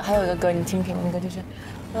还有一个歌，你听听那个就是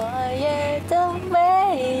落叶的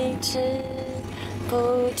位置，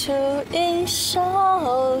谱出一首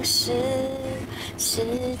诗。时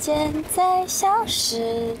间在消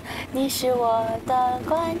失，你是我的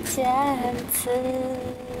关键词。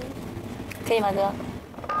可以吗，哥？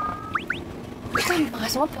干嘛？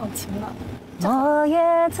什么表情呢？落叶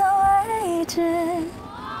的位置，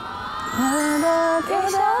我的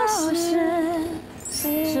消失，时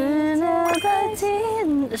间在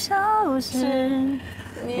停的消失，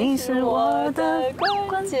你是我的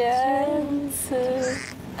关键词。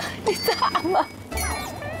你咋了？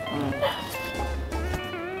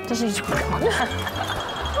这是一首歌，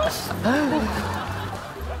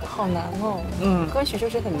好难哦。歌曲就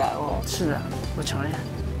是很难哦。是的，我承认。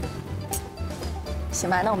行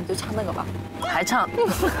吧，那我们就唱那个吧。还唱？你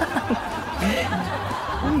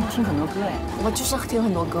听很多歌哎。我就是听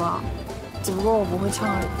很多歌啊，只不过我不会唱。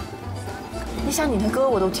你想你的歌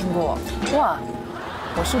我都听过，哇，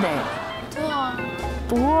我是得。对啊，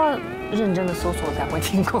多认真的搜索才会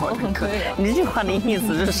听过我的歌。你这句话的意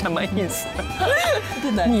思是什么意思？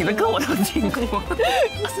你的歌我都听过，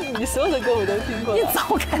不是你所有的歌我都听过。你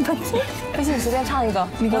走开吧你！而且你随便唱一个，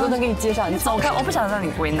我都能给你接上。你走开，我不想让你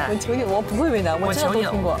为难。我求你，我不会为难，我真的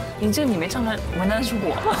都听过。你这个你没唱出来，为难的是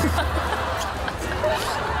我。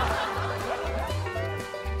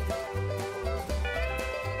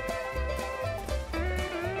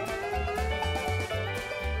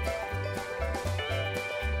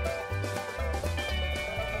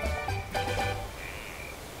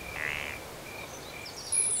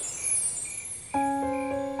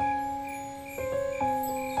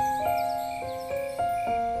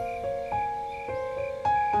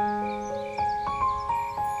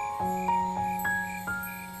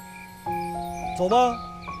走吧。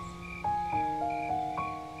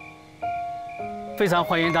非常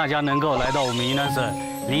欢迎大家能够来到我们云南省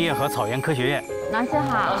林业和草原科学院。老师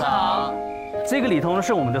好。老师好。这个里头呢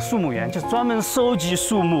是我们的树木园，就专门收集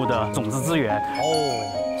树木的种子资源。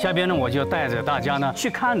哦。下边呢我就带着大家呢去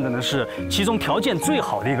看的呢是其中条件最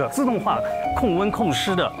好的一个自动化控温控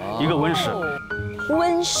湿的一个温室。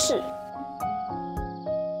温室。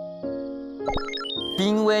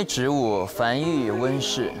濒危植物繁育温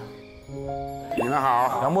室。你们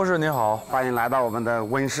好，杨博士您好，欢迎来到我们的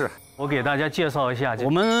温室。我给大家介绍一下，我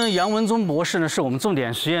们杨文忠博士呢是我们重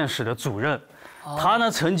点实验室的主任，他呢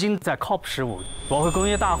曾经在 COP15保护工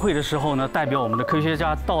业大会的时候呢，代表我们的科学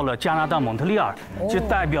家到了加拿大蒙特利尔，就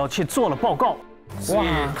代表去做了报告。所以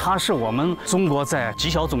他是我们中国在极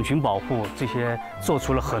小种群保护这些做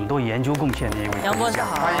出了很多研究贡献的一位。杨博士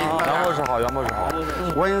好，欢迎杨博士好，杨博士好。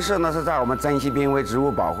温室呢是在我们珍稀濒危植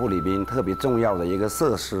物保护里边特别重要的一个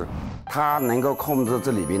设施，它能够控制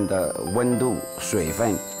这里边的温度、水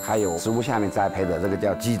分，还有植物下面栽培的这个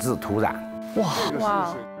叫基质土壤。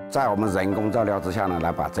哇！在我们人工照料之下呢，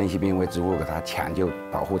来把珍稀濒危植物给它抢救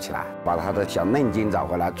保护起来，把它的小嫩茎找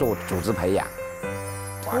回来做组织培养。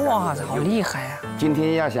哇，好厉害啊！今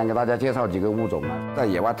天要想给大家介绍几个物种呢，在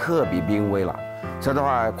野外特别濒危了，这的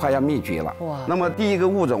话快要灭绝了。哇！那么第一个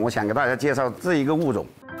物种，我想给大家介绍这一个物种，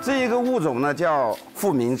这一个物种呢叫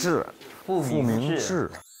复明雉。复明雉，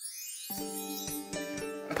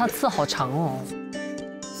它刺好长哦。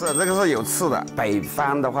是，这个是有刺的。北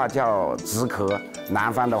方的话叫直壳，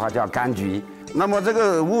南方的话叫柑橘。那么这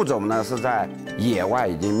个物种呢是在野外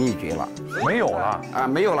已经灭绝了，没有了啊，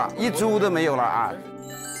没有了，一株都没有了啊。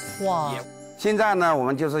哇！现在呢，我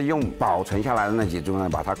们就是用保存下来的那几株呢，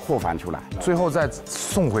把它扩繁出来，最后再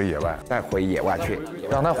送回野外，再回野外去，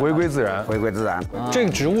让它回归自然，回归自然。这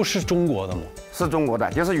个植物是中国的吗？是中国的，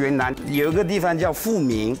就是云南有一个地方叫富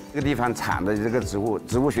明，这个地方产的这个植物，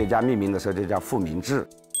植物学家命名的时候就叫复明雉。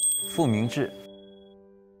复明雉。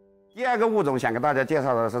第二个物种想给大家介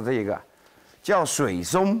绍的是这一个，叫水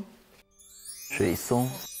松。水松。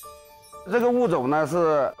这个物种呢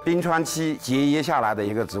是冰川期节约下来的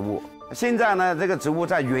一个植物。现在呢，这个植物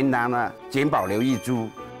在云南呢仅保留一株。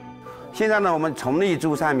现在呢，我们从那一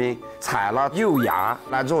株上面采了幼芽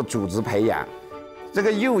来做组织培养。这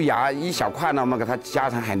个幼芽一小块呢，我们给它加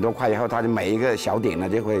成很多块以后，它的每一个小点呢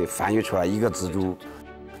就会繁育出来一个植株，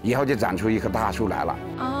以后就长出一棵大树来了。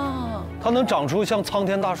哦，它能长出像苍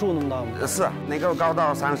天大树那么大吗？是，能够高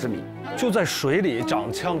到30米。就在水里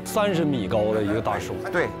长像30米高的一个大树。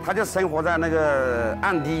对，它就生活在那个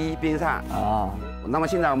岸堤边上啊。那么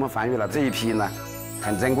现在我们繁育了这一批呢，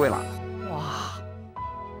很珍贵了。哇！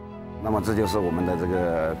那么这就是我们的这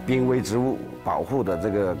个濒危植物保护的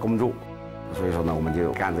这个工作，所以说呢，我们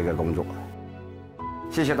就干这个工作。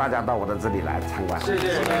谢谢大家到我的这里来参观。谢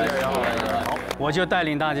谢杨老师。好，我就带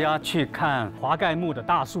领大家去看华盖木的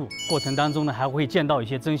大树，过程当中呢还会见到一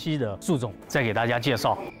些珍稀的树种，再给大家介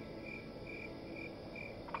绍。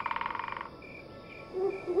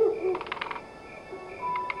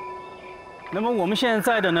那么我们现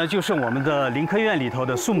在的呢，就是我们的林科院里头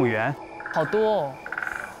的树木园，好多哦，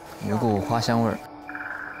有股花香味儿。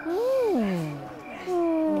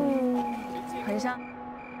很香。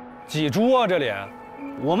几株啊？这里？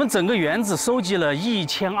我们整个园子收集了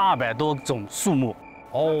1200多种树木。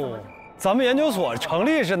哦，咱们研究所成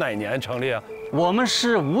立是哪年成立啊？我们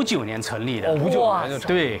是59年成立的。哦，59年就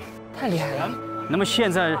成立。对，太厉害了。那么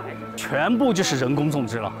现在全部就是人工种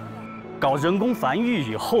植了，搞人工繁育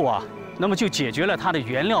以后啊。那么就解决了它的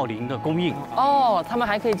原料林的供应。哦，他们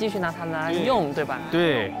还可以继续拿它来用，对吧？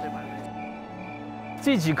对。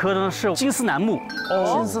这几棵呢是金丝楠木。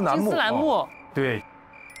哦，金丝楠木。金丝楠木。对。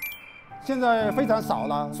现在非常少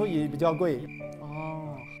了，所以比较贵。哦。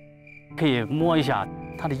可以摸一下，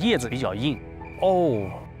它的叶子比较硬。哦。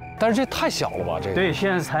但是这太小了吧？这个对，现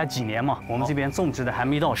在才几年嘛，我们这边种植的还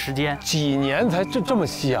没到时间。几年才这么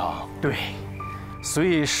细啊？对，所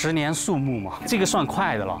以10年树木嘛，这个算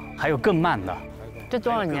快的了，还有更慢的。这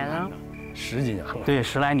多少年啊？10几年了。对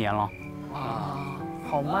，10来年了。哇，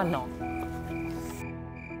好慢哦。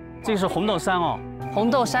这个是红豆杉哦。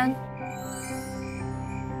红豆杉。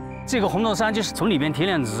这个红豆杉就是从里边提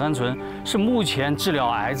炼紫杉醇，是目前治疗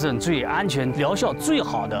癌症最安全、疗效最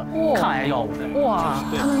好的抗癌药物。哇，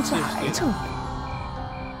它能治癌症？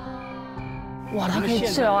哇，它可以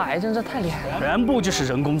治疗癌症，这太厉害了。全部就是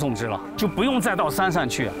人工种植了，就不用再到山上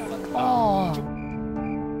去。哦。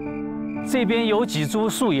这边有几株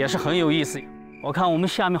树也是很有意思，我看我们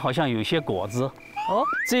下面好像有一些果子。哦，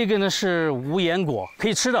这个呢是无盐果，可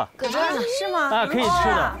以吃的。可真的是吗？啊，可以吃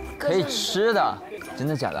的，可以吃的，真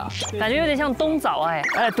的假的？感觉有点像冬枣哎。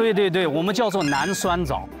哎，对对对，我们叫做南酸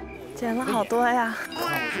枣。捡了好多呀。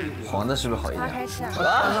黄的是不是好一点？开始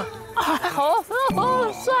啊，好酸，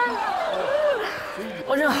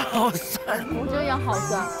我觉得好酸，我觉得也好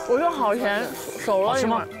酸，我觉得好咸，熟了好吃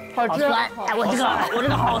吗？好吃。哎，我这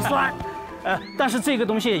个好酸。但是这个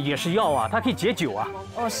东西也是药啊，它可以解酒啊。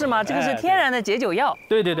哦，是吗？这个是天然的解酒药。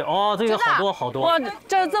对对对，哦，这个好多好多。哇，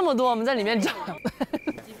这这么多，我们在里面找。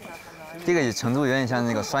这个程度有点像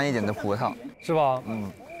那个酸一点的葡萄，是吧？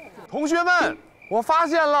嗯。同学们，我发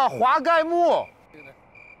现了华盖木。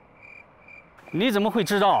你怎么会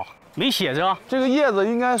知道？没写着。这个叶子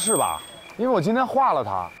应该是吧？因为我今天画了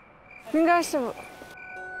它。应该是。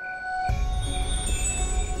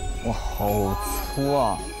哇，好粗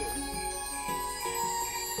啊！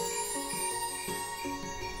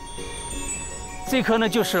这颗呢，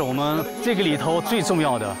就是我们这个里头最重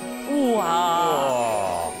要的。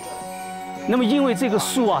哇！那么因为这个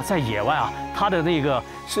树啊，在野外啊，它的那个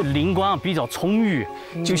是灵光比较充裕，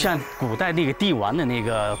就像古代那个帝王的那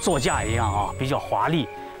个座驾一样啊，比较华丽，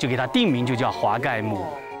就给它定名就叫华盖木。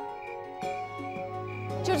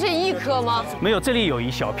就这一颗吗？没有，这里有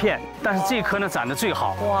一小片，但是这颗呢长得最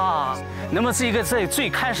好。哇！那么这个在最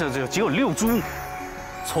开始的只有6株。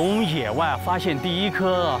从野外发现第一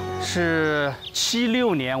颗是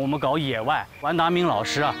76年，我们搞野外，王达明老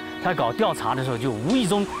师啊，他搞调查的时候就无意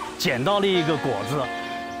中捡到了一个果子，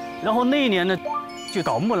然后那一年呢，就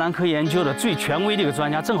搞木兰科研究的最权威的一个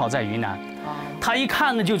专家正好在云南，他一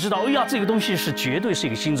看呢就知道，哎呀，这个东西是绝对是一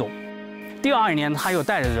个新种。第2年他又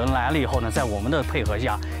带着人来了以后呢，在我们的配合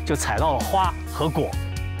下就采到了花和果。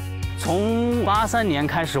从83年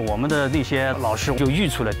开始，我们的那些老师就育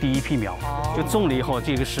出了第一批苗，就种了以后，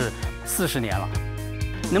这个是40年了。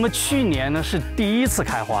那么去年呢是第一次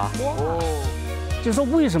开花，就说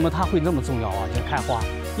为什么它会那么重要啊？就开花，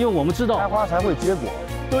因为我们知道开花才会结果，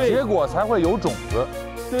对，结果才会有种子。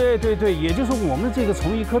对对对，也就是我们这个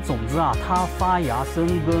从一颗种子啊，它发芽、生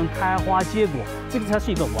根、开花、结果，这个才是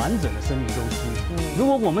一个完整的生命周期。如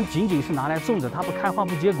果我们仅仅是拿来种着，它不开花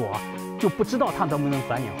不结果啊，就不知道它能不能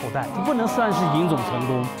繁衍后代，就不能算是引种成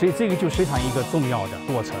功。所以这个就非常一个重要的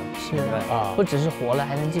过程。是的啊，不只是活了，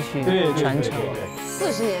还能继续传承。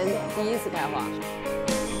40年第一次开花。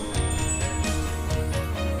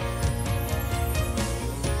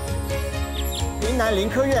云南林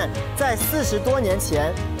科院在40多年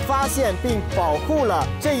前发现并保护了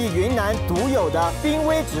这一云南独有的濒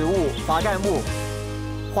危植物华盖木。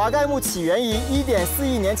华盖木起源于1.4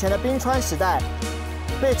亿年前的冰川时代，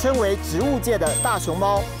被称为植物界的大熊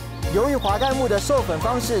猫。由于华盖木的授粉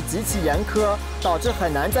方式极其严苛，导致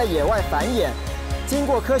很难在野外繁衍。经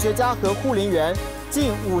过科学家和护林员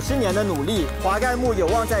近50年的努力，华盖木有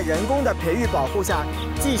望在人工的培育保护下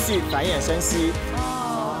继续繁衍生息。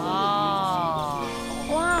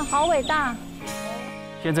哇，好伟大！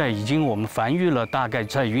现在已经我们繁育了大概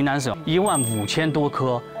在云南省15000多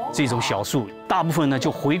棵这种小树，大部分呢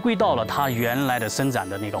就回归到了它原来的生长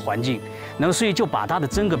的那个环境，那么所以就把它的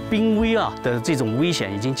整个濒危啊的这种危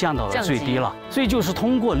险已经降到了最低了。所以就是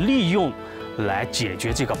通过利用来解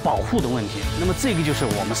决这个保护的问题。那么这个就是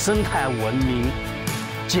我们生态文明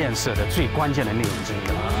建设的最关键的内容之一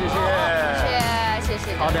了。谢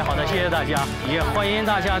谢。好的好的，谢谢大家，也欢迎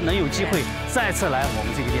大家能有机会再次来我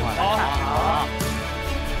们这个地方来看。好。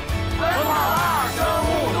奔跑吧，生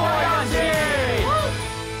物多样性。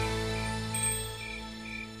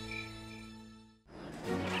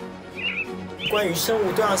关于生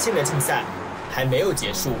物多样性的竞赛还没有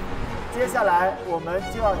结束，接下来我们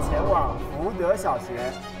就要前往福德小学，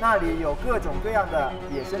那里有各种各样的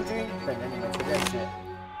野生菌等着你们去认识。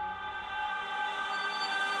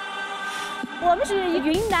我们是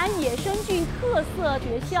云南野生菌特色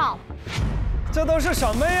学校。这都是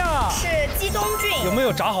什么呀？是鸡冬菌。有没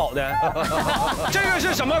有炸好的？这个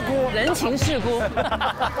是什么菇？人情世菇。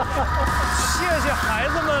谢谢孩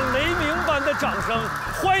子们雷鸣般的掌声，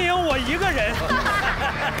欢迎我一个人。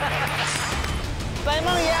白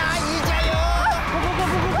梦雅，你加油！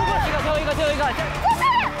最后一个。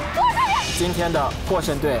今天的获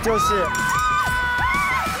胜队就是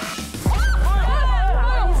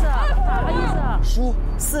输。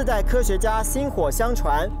4代科学家薪火相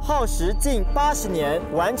传，耗时近80年，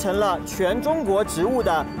完成了全中国植物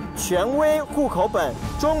的权威户口本《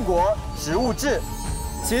中国植物志》，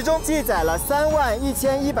其中记载了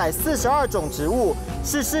31142种植物，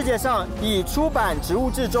是世界上已出版植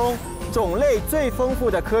物志中种类最丰富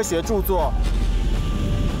的科学著作。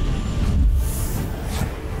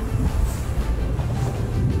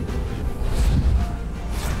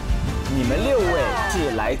你们6位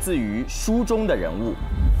是来自于书中的人物。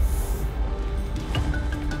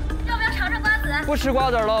要不要尝尝瓜子？不吃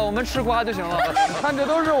瓜子了，我们吃瓜就行了。看这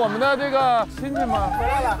都是我们的这个亲戚吗？回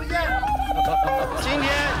来了。今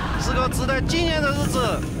天是个值得纪念的日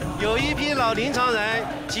子，有一批老临床人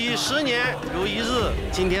几10年如一日，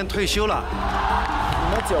今天退休了。你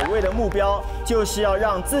们9位的目标就是要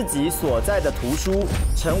让自己所在的图书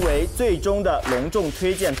成为最终的隆重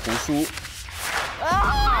推荐图书。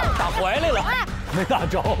打怀里了，没打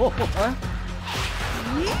着。过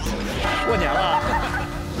年了。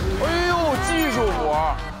哎呦，技术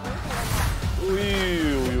活。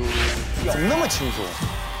怎么那么轻松？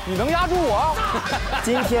你能压住我？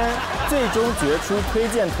今天最终决出推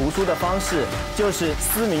荐图书的方式就是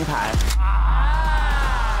撕名牌。